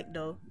looks like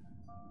though.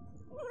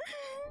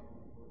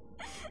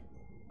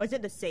 Was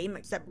it the same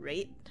except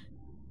red?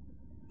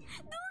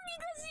 どうに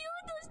かしよ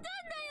うとした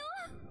んだ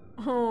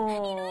よ。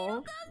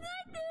 Oh, 考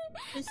え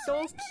て。 it's so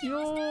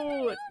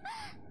cute.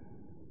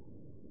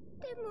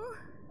 でも、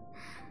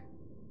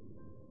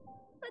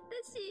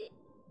私、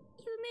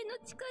夢の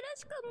力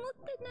しか持っ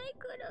てない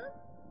から。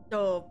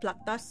 So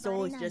Plakta's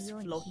soul is バレない just よ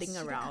うに floating 必死で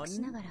隠し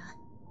around. ながら、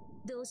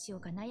どうしよう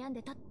か悩ん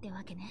でたって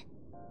わけね。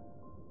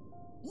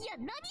いや、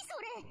何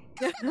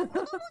それ。ただの子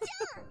供じ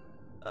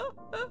ゃん。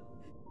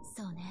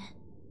そうね。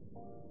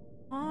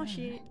Oh,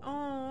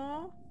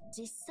 oh.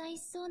 実際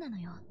そうなの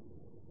よ。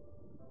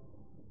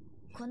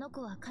この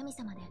子は神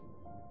様で、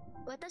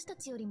私た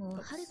ちよりも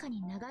はるか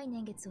に長い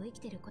年月を生き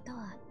てること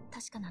は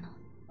確かなの。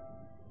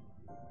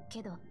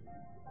けど、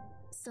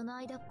その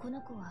間こ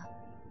の子は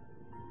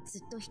ず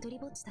っと一人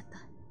ぼっちだった。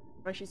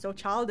Why is she so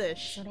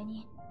childish? それ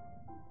に、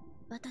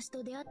私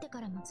と出会ってか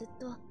らもずっ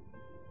と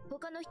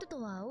他の人と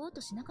は会おうと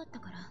しなかっ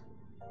たから。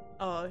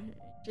Oh,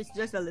 she's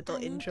just a little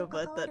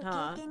introverted,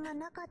 huh? 経験が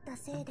なかった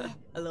せいで、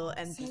 A little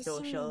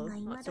antisocial.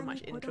 Not so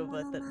much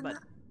introverted, but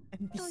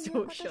という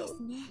ことで antisocial.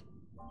 すね。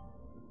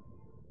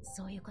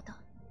そういうこと。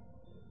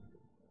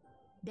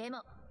で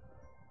も、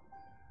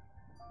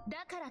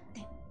だからっ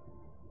て、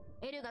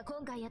エルが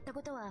今回やった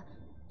ことは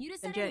許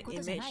されるこ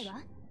とじゃない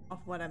わ。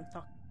 Of what I'm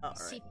talking about,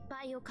 失 right?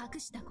 敗を隠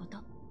したこと。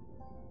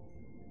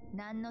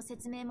何の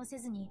説明もせ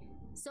ずに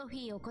ソフ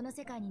ィーをこの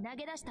世界に投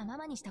げ出したま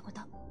まにしたこ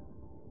と。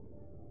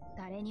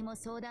誰にも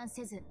相談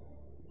せず、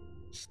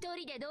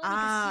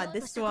Ah,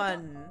 this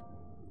one.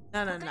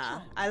 No, no,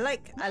 no. I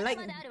like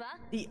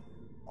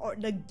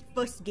the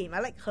first game. I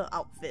like her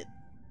outfit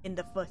in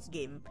the first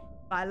game.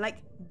 But I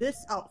like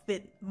this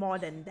outfit more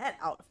than that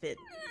outfit.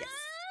 Yes.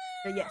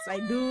 So yes, I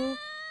do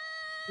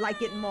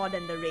like it more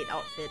than the red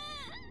outfit.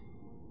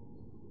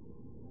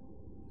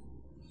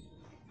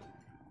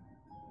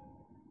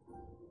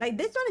 Like,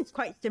 this one is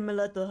quite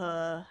similar to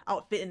her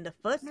outfit in the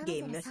first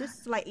game. There's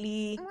just slight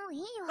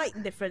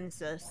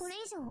differences.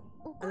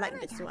 I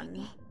like this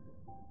one.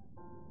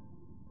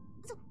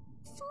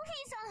 ソフィ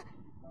ーさ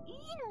ん、いい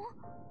の？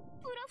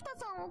ブラフタ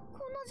さんを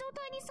こんな状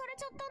態にされ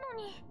ちゃった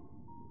のに。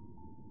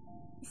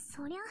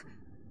そりゃ、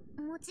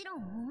もちろ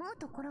ん思う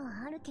ところ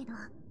はあるけど、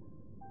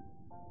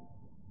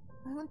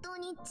本当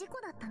に事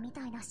故だったみ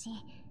たいだし、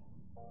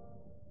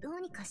どう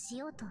にかし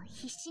ようと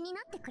必死に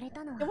なってくれ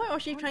たのは。What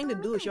was she trying to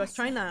do? She was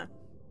trying to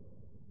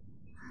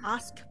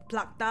ask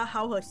Plakta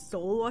how her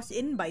soul was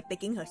in by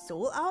taking her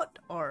soul out,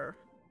 or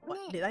what?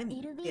 Did I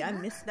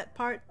miss that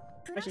part?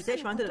 But she said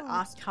she wanted to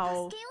ask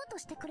how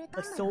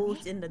the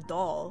soul's in the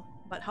doll,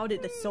 but how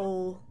did the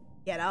soul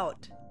get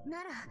out?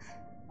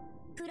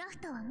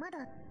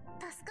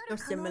 So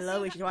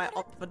similar, which is why I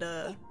opted for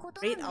the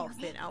red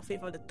outfit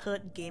for the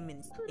third game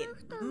instead.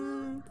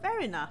 Fair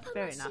enough,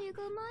 fair enough.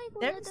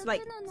 There's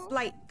like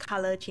slight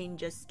color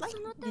changes, slight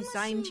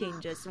design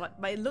changes,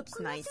 but it looks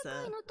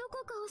nicer.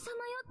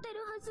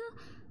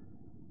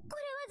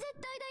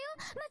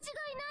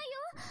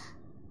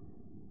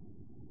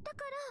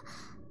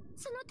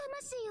 その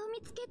魂を見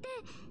つけて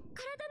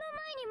体の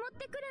前に持っ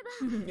てくれ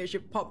ば You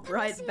should pop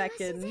right back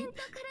in. 自然と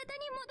体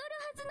に戻る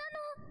はずな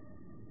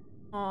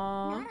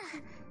の。 Aww,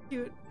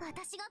 cute.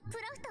 私がプ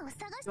ラフタを探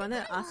して You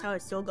wanna ask how her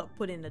soul got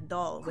put in the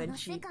doll when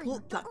she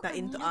pulled Plakta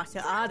in to ask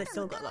her, the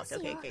soul got lost.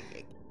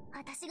 Okay.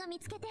 私が見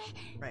つけて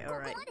Right, ここ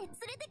alright. まで連れ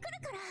てく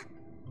るから。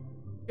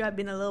 You have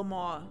been a little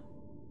more...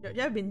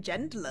 You have been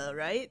gentler,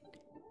 right?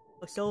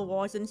 Her soul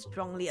wasn't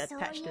strongly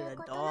attached to the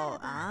doll.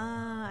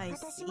 Ah, I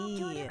私も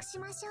協 see. 力し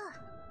ましょう。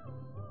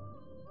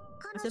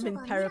 Must have been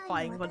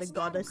terrifying for the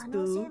goddess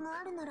to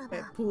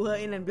pull her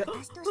in and be like,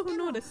 oh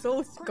no, the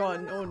soul's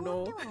gone, oh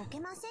no.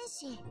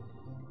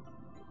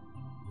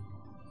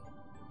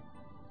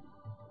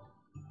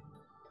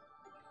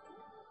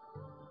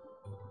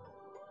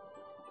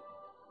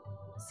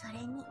 それ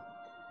に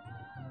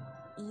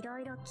いろ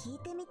いろ聞い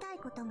てみたい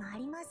こともあ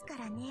りますか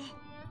らね。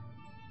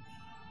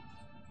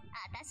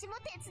私も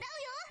手伝う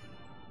よ。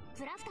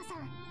プラフタさ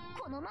ん、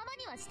このまま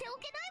にはしてお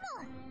け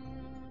ない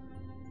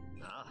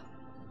もん。ああ、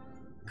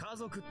家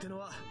族っての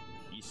は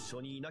一緒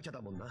にいなきゃ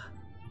だもんな。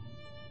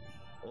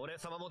俺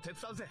様も手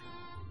伝うぜ。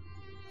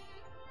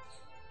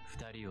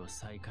二人を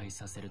再会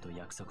させると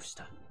約束し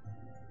た。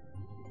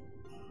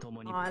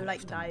共に I プラ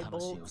like フタの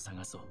魂 Diebold. を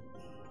探そう。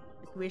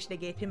 Just wish they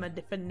gave him a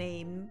different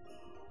name.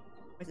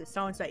 Because it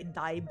sounds like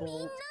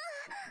Diebold.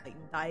 Like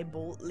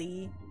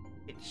Dieboldly.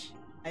 Which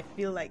I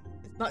feel like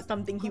it's not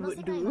something he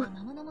would do.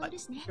 But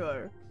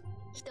sure.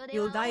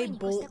 He'll die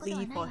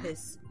boldly for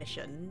his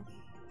mission.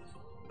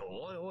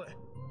 おいおい、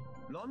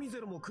ラミゼ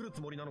ルも来るつ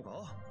もりなのか？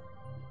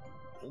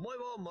お前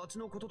は町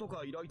のことと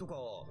か依頼とか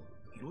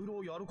いろい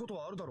ろやること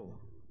はあるだろう。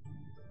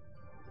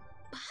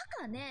バ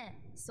カね、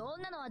そ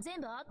んなのは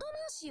全部後回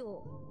し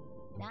よ。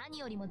何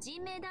よりも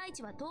人命第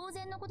一は当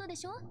然のことで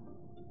しょ。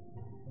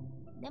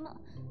で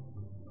も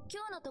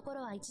今日のとこ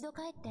ろは一度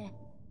帰って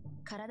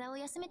体を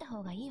休めた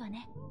方がいいわ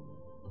ね。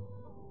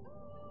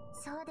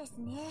そうです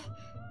ね。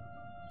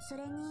そ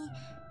れに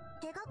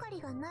手がか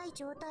りがない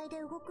状態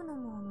で動くの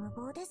も無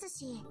謀です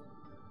し、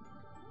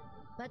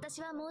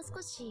私はもう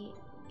少し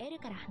エル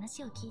から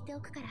話を聞いてお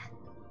くから、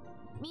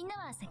みんな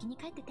は先に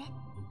帰ってて。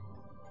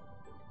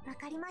わ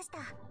かりました。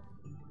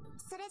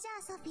それじゃ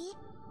あソフィー、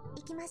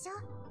行きましょう。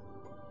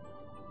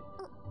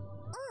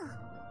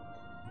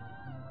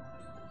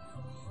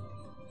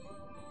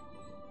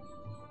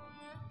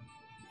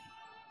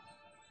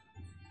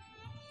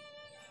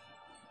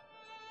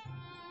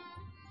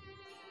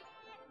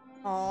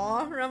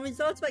Aww,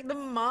 Ramizel's like the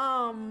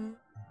mom.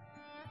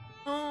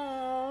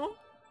 Aww.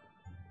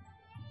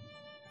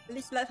 At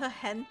least let her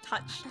hand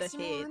touch the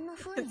head.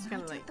 It's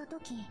kind of like...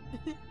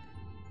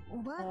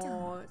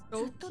 Oh,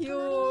 so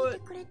cute.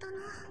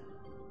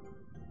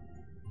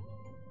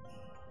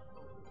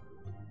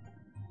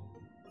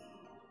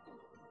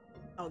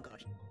 Oh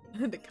gosh,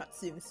 the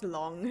cutscene's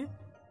long.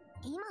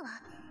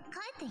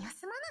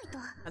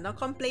 I'm not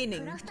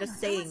complaining, just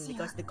saying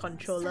because the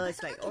controller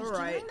is like,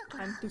 alright,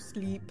 time to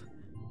sleep.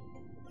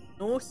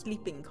 No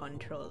sleeping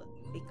controller.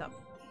 Wake up.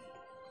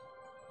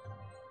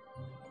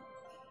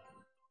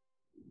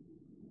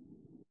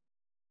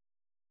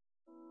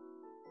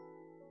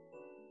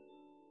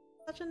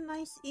 Such a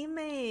nice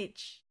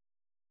image.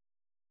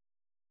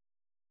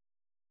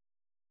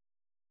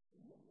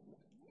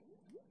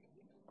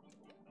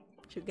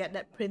 Should get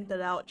that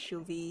printed out,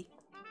 Shuvi.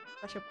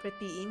 Such a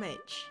pretty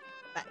image.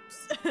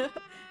 Facts.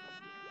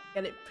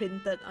 Get it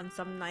printed on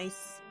some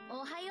nice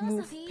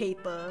move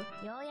paper.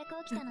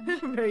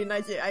 Very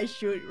nice. I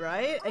should,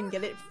 right? And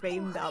get it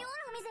framed up.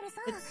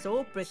 It's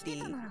so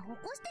pretty.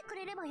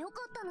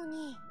 ったの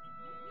に。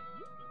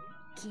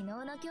昨日の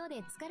今日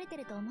で疲れて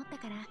ると思った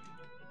から、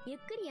ゆっ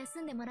くり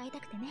休んでもらいた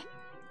くてね。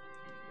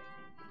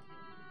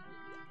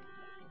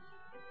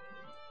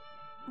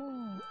もう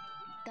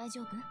大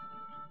丈夫？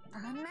あ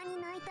んなに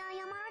泣いて謝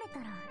られた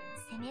ら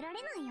責めら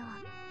れないよ。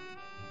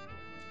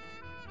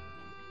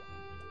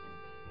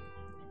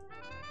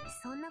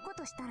そんなこ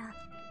としたら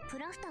プ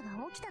ラフタが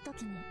起きた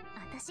時に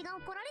私が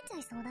怒られちゃ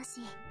いそうだし。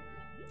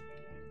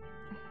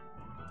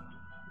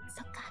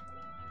そっか。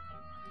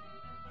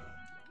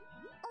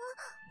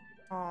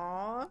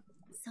Aww.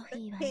 ソフ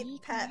ィーはいい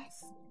子ね。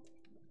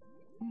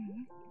うん。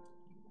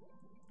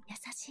優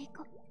しい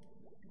子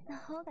の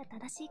方が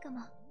正しいか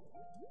も。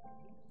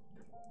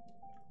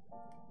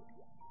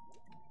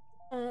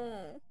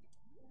Oh.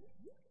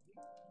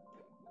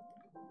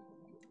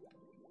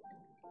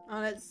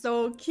 Oh, that's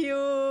so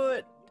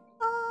cute.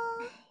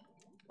 Oh,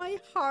 my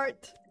heart.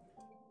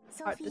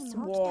 ソフィー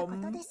も起きたこ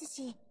とです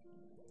し、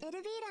エル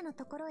ヴィーラの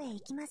ところへ行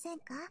きません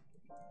か？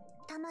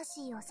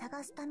魂を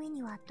探すため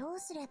にはどう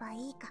すれば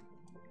いいか、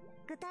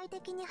具体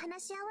的に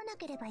話し合わな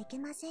ければいけ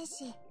ません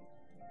し。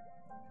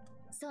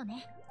そう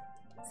ね。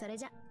それ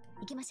じゃ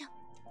行きましょう。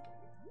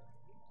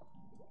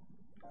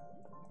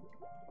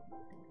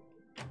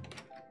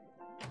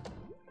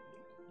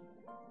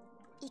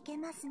行け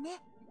ます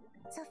ね、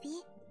ソフィー。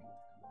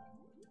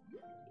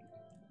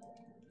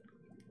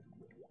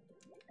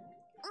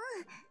う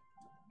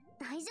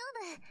ん、大丈夫。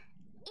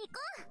行こ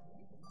う。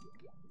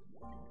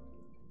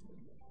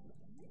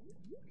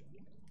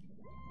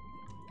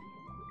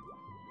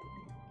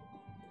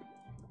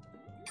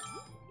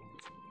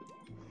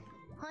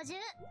補充終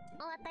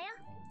わったよ。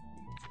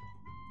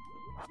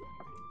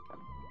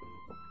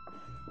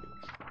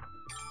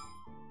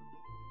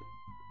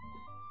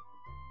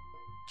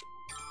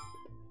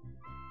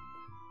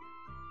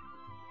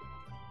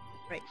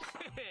Right.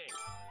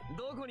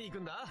 どこに行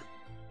くんだ?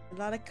 A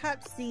lot of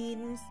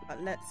cutscenes,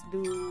 but let's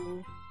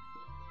do.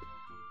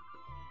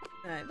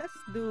 Alright, let's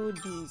do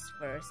these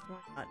first. Why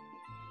not?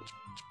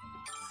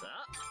 さ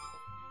あ。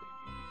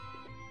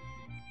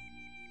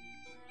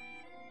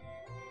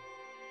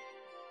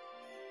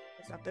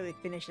Just after we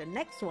finish the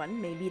next one,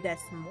 maybe there's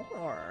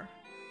more.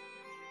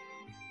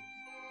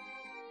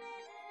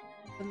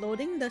 The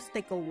loading does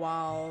take a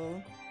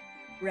while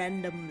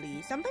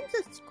randomly. Sometimes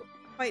it's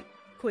quite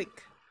quick.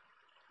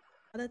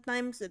 Other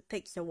times it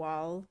takes a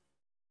while.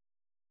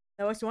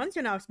 There was once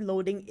when I was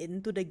loading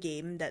into the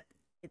game that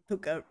it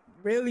took a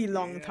really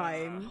long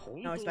time.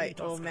 And I was like,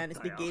 oh man, is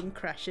the game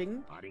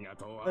crashing?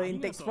 So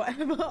it takes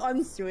forever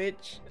on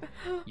Switch.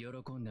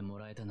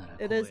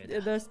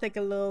 It does take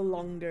a little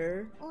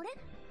longer.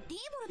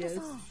 Yes.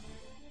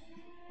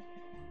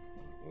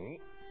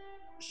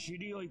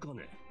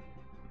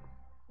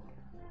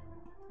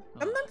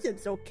 Sometimes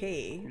it's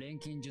okay. No.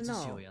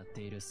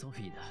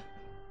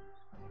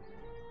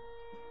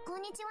 こ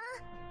んにちは。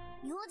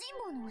用心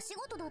棒のお仕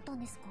事だったん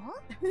ですか？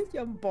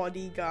 Your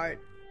bodyguard.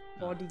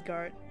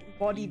 Bodyguard.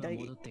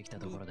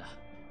 Bodyguard.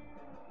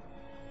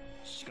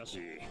 しかし、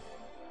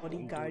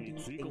 Bodyguarding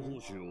追加報 thing.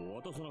 酬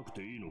を渡さなく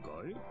ていいのか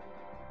い？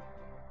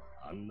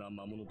あんな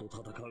魔物と戦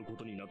うこ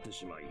とになって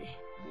しまい、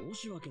申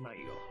し訳ない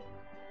よ。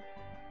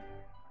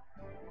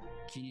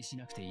気にし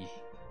なくていい。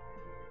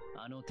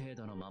あの程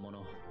度の魔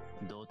物、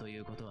どうとい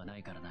うことはな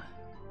いからな。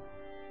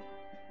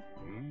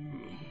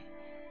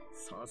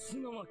さす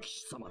がは騎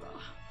士様だ。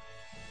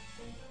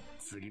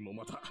次も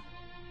また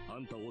あ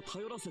んたを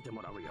頼らせて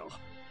もらうよ、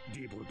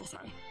ディーボルトさ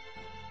ん。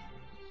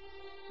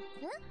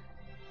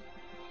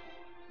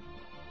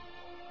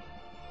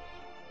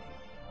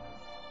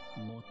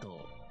元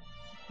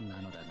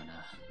なのだが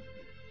な。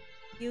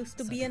Used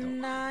to be a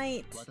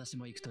knight. 私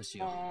も行くとし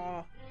よう。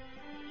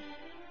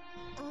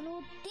ディ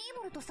ー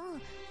ボルトさん、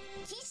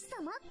騎士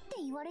様って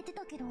言われて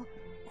たけど、本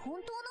当な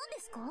んで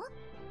すか？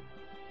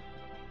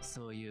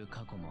そういう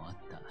過去もあっ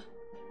た。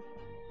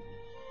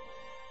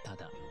た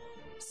だ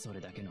そ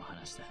れだけの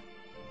話だ。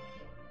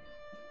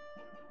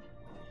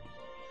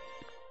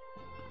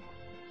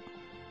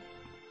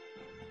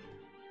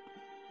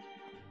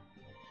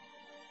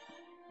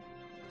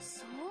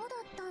そうだ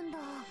ったんだ。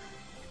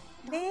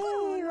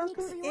 Hey,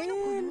 welcome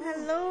in.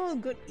 Hello,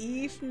 good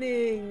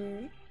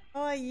evening.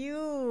 How are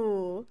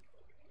you?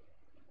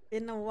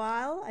 Been a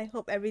while. I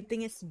hope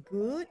everything is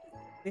good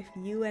with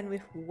you and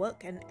with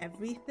work and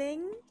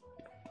everything.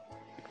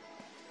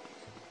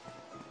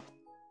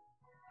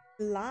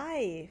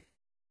 Life.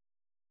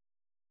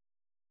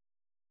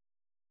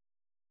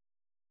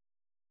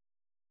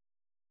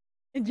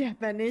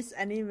 Japanese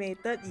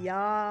animated,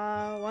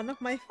 yeah, one of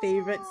my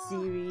favorite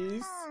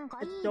series.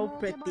 It's so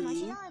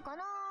pretty.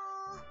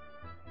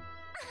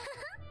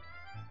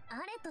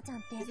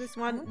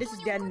 This is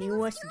their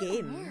newest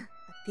game,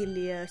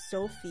 Atelier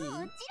Sophie.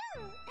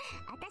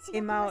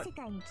 Came out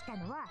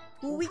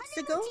 2 weeks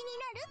ago.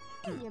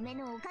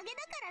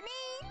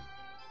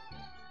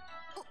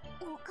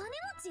 お金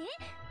持ち？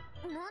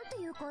なんて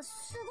いうか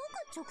す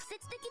ごく直接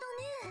的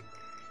だね。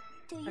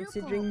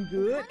Considering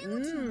good.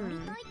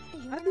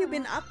 What have you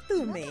been up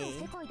to,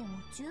 May?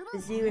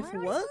 Busy with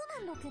work?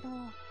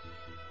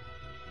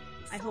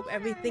 I hope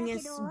everything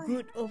is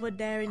good over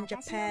there in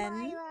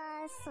Japan.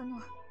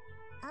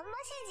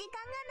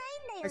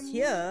 Because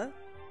here,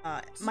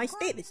 my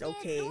state is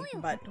okay,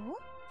 but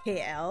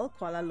KL,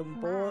 Kuala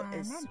Lumpur,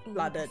 is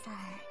flooded.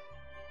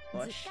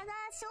 Gosh,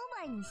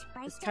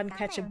 just can't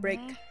catch a break.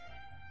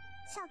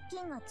 借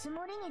金が積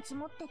もりに積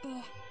もってて、あと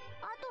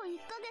1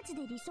ヶ月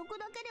で利息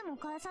だけでも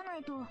返さな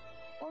いと、お店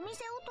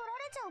を取ら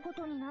れちゃうこ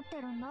とになって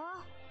るんだ。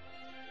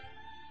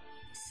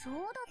そうだ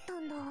った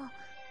んだ。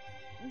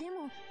で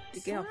も、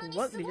Speaking of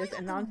work, they just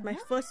announced my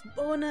first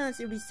bonus.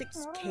 It'll be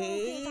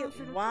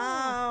 6K.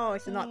 Wow,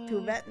 it's not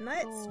too bad.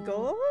 Let's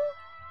go.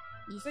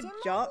 Good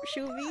job,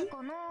 Shuvi.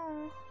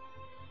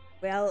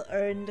 Well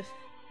earned,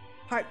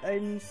 hard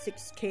earned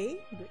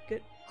 6K.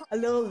 Good. A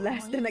little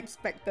less than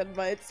expected,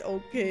 but it's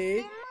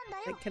okay.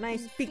 Like, can I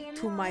speak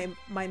to my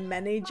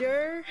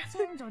manager?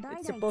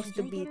 It's supposed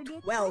to be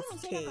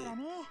 12K.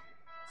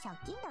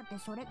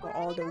 For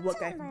all the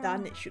work I've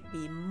done, it should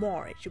be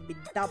more. It should be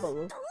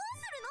double.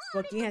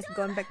 Working has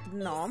gone back to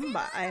the norm,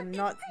 but I am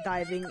not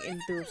diving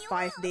into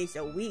 5 days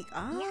a week.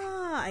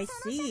 Ah, I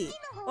see.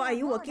 Oh, are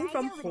you working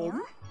from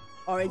home?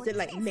 Or is it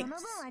like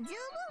mixed?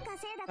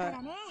 I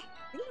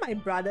think my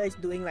brother is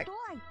doing like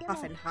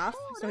half and half,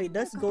 so he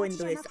does go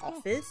into his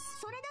office.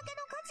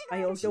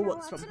 I also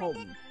works from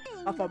home.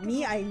 But for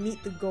me, I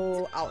need to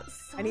go out.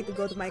 I need to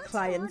go to my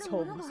client's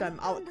home, so I'm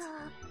out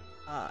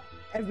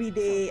every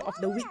day of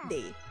the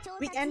weekday.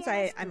 Weekends,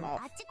 I'm off.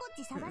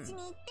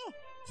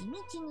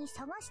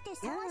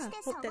 Yeah,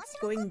 hope that's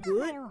going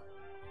good.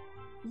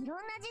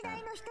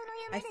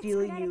 I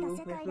feel you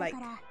with like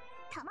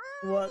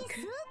work.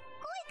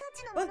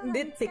 Work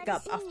did pick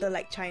up after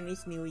like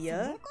Chinese New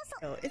Year.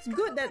 So it's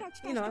good that,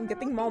 you know, I'm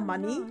getting more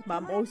money, but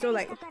I'm also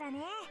like,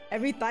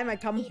 every time I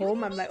come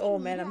home, I'm like, oh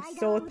man, I'm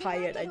so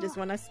tired. I just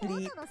wanna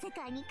sleep.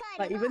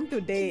 Like even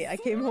today, I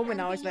came home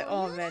and I was like,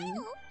 oh man,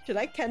 should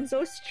I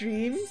cancel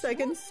stream so I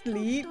can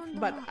sleep?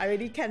 But I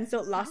already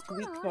cancelled last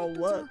week for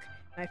work.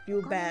 I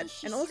feel bad.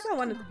 And also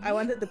I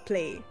wanted to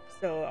play.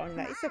 So I'm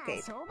like, it's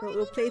okay.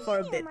 We'll play for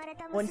a bit.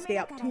 Won't stay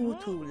up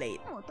too late.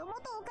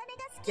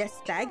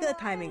 Just stagger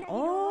timing.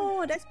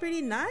 Oh, that's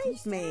pretty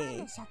nice,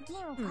 May.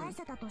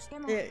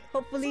 Yeah,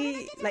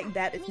 hopefully, like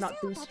that, it's not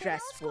too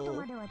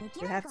stressful.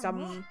 You have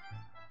some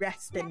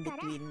rest in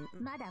between.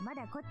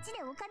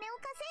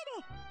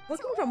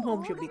 Working from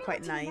home should be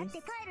quite nice.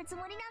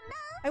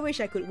 I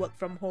wish I could work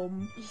from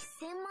home.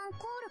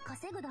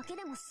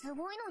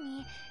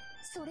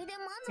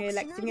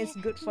 Relaxing is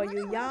good for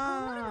you,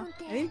 yeah.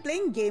 I mean,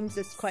 playing games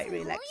is quite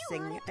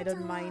relaxing. I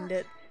don't mind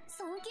it.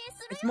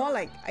 It's more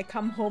like I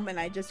come home and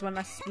I just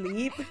wanna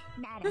sleep.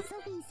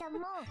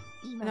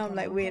 And I'm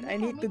like, wait, I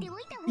need to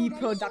be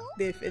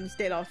productive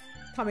instead of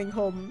coming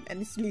home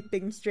and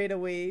sleeping straight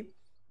away.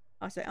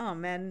 I was like, oh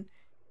man,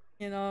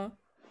 you know,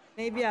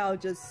 maybe I'll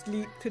just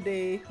sleep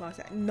today. I was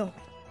like, no,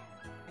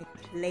 I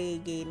play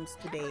games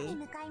today.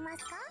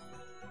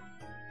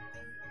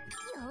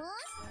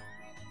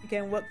 You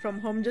can work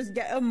from home, just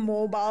get a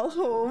mobile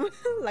home,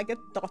 like a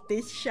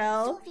tortoise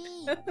shell.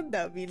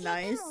 That'd be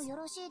nice.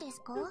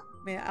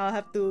 Man, I'll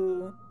have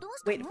to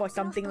wait for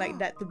something like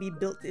that to be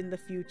built in the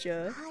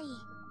future.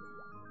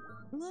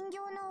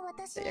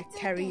 So I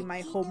carry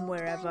my home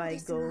wherever I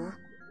go.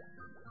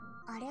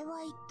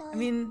 I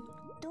mean,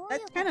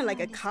 that's kind of like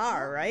a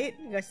car, right?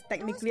 Because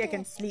technically I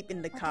can sleep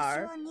in the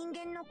car.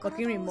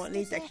 Working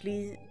remotely is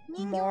actually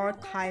more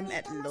time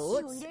at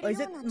loads. Or is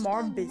it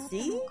more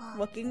busy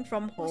working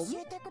from home?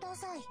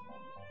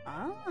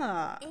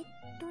 Ah.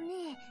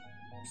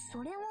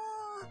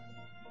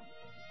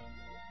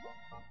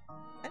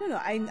 I don't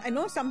know. I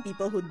know some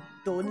people who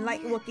don't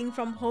like working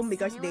from home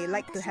because they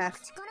like to have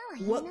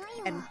work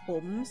and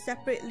home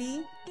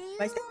separately.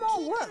 But is there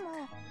more work?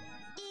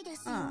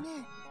 Ah.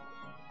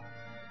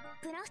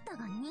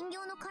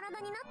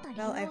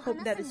 Well, I hope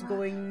that is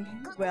going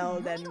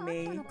well then,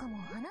 May.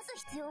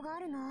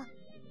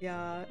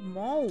 Yeah,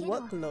 more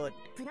workload.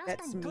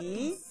 That's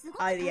me.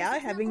 Yeah,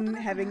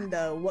 having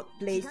the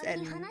workplace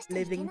and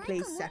living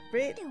place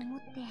separate.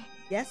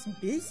 Yes,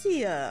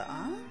 busier.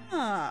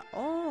 Ah,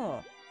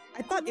 oh.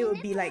 I thought it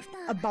would be like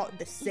about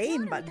the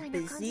same, but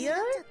busier?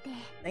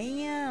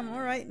 Damn,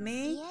 alright,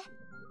 May.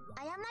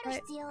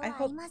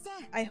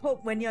 I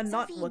hope when you're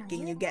not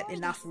working, you get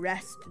enough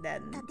rest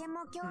then.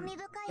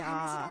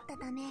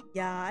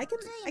 Yeah, I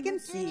can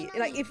see.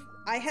 Like if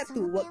I had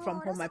to work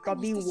from home, I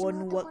probably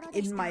won't work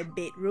in my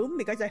bedroom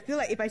because I feel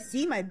like if I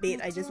see my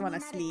bed, I just want to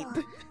sleep.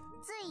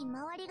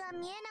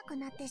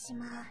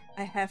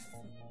 I have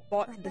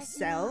bought the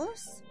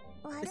cells.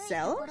 The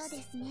cells?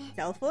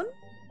 Cell phone?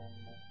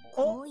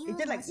 Oh, is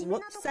it like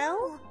work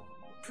cell?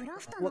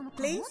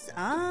 Workplace?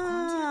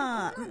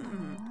 Ah.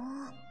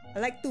 I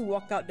like to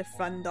walk out the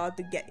front door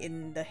to get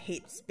in the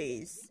hate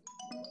space.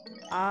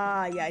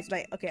 Ah, yeah, it's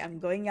like, okay, I'm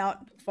going out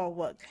for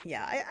work.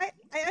 Yeah,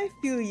 I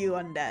feel you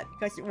on that.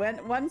 Because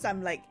once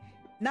I'm like,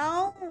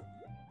 now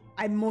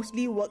I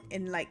mostly work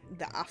in like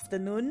the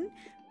afternoon.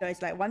 So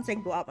it's like once I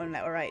go up, I'm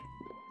like, alright,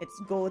 it's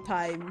go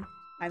time.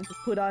 Time to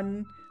put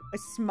on a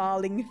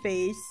smiling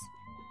face.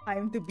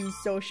 Time to be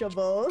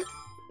sociable.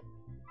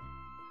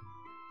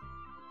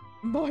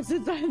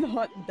 Bosses are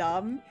not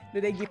dumb.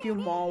 Do they give you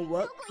more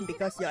work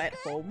because you're at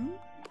home?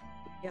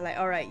 You're like,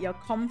 alright, you're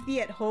comfy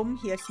at home,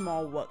 here's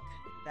more work.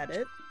 Is that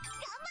it?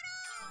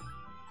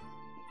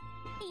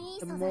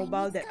 The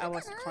mobile that I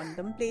was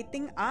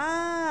contemplating?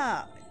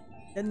 Ah!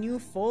 The new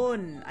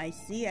phone. I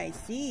see, I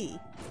see.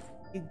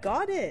 You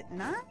got it.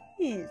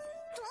 Nice.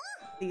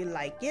 Do you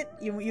like it?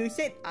 You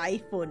said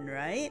iPhone,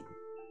 right?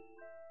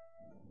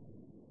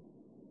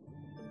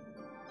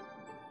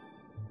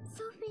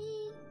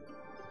 Sophie.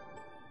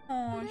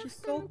 Oh, she's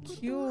so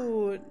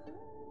cute.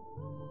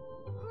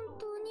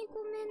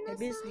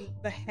 Maybe it's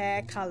the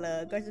hair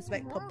color, because it's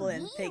like purple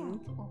and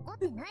pink.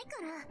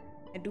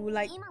 I do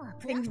like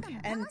pink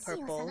and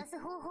purple.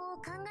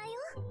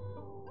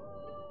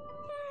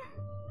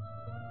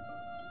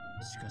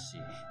 しかし、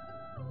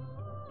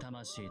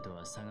魂と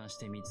は探し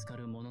て見つか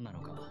るものなの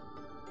か。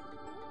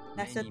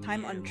That's the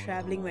time on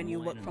traveling when you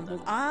work from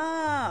home.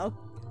 Ah,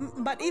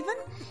 but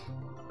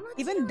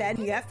even then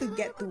you have to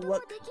get to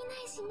work.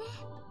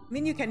 I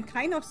mean, you can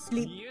kind of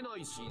sleep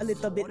a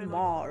little bit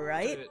more,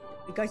 right?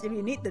 Because if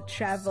you need to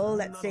travel,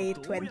 let's say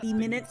 20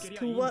 minutes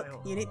to work,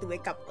 you need to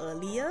wake up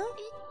earlier.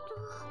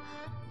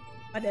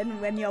 But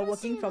then when you're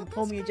working from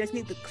home, you just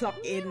need to clock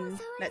in,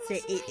 let's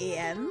say 8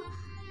 a.m.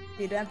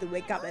 You don't have to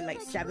wake up at like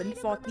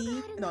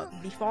 7:40, no,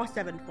 before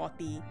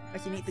 7:40,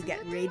 because you need to get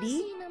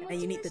ready,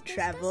 and you need to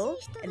travel,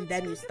 and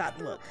then you start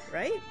work,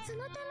 right?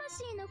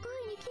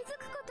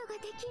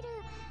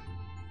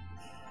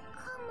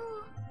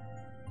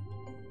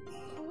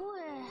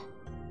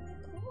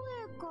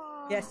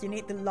 Yes, you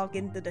need to log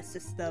into the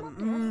system,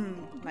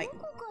 like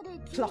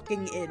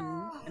clocking in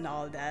and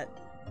all that.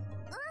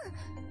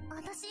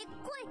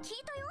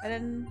 And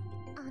then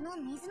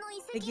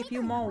they give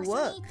you more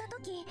work.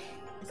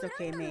 It's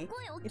okay, May.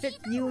 If it's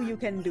you, you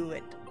can do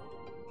it.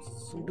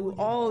 Do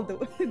all the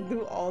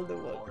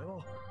work.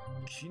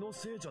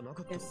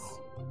 Yes,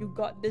 you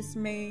got this,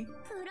 May.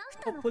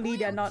 Hopefully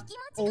they're not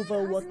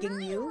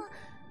overworking you.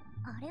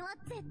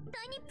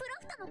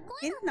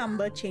 Pin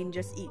number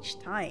changes each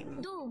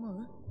time.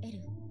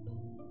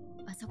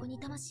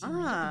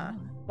 Ah,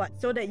 what?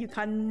 So that you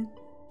can't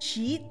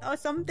cheat or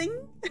something?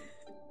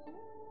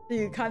 So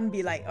you can't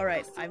be like,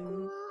 alright,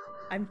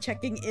 I'm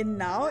checking in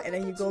now, and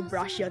then you go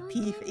brush your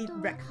teeth, eat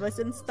breakfast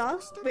and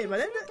stuff. Wait,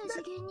 but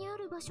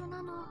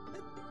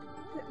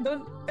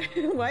don't.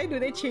 Why do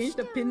they change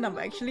the pin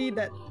number? Actually,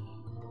 that.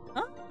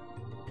 Huh?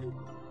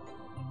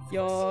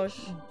 Your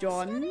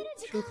John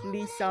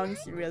truthfully sounds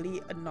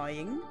really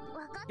annoying.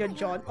 Your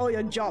John. Oh,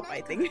 your job,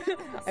 I think.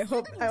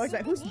 I was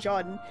like, who's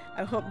John?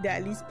 I hope they're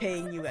at least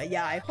paying you.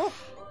 Yeah, I hope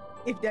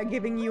if they're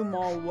giving you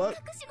more work,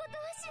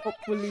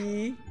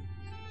 hopefully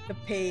the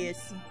pay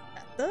is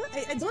better.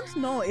 I don't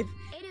know if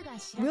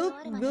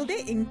will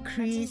they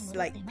increase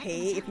like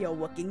pay if you're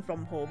working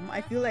from home.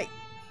 I feel like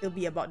it'll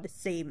be about the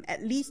same.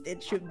 At least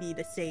it should be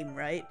the same,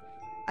 right?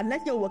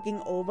 Unless you're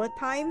working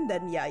overtime,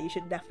 then yeah, you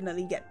should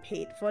definitely get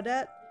paid for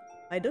that.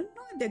 I don't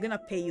know if they're gonna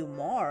pay you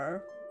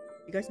more,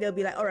 because they'll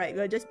be like, alright,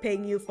 we're just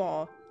paying you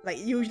for, like,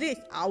 usually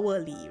it's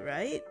hourly,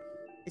 right?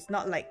 It's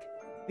not like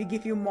we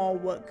give you more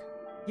work,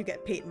 you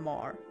get paid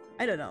more.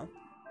 I don't know.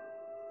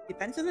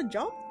 Depends on the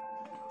job.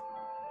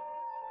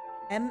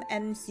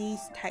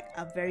 MNC's tech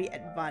are very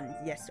advanced.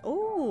 Yes.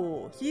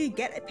 Oh, so you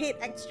get paid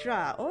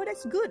extra. Oh,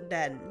 that's good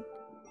then.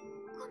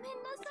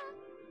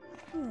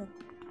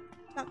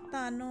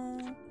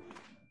 No.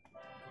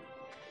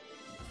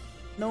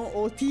 No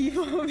OT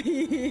for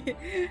me.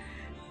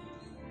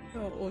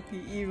 No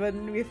OT,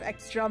 even with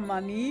extra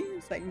money.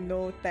 It's like,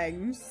 no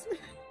thanks.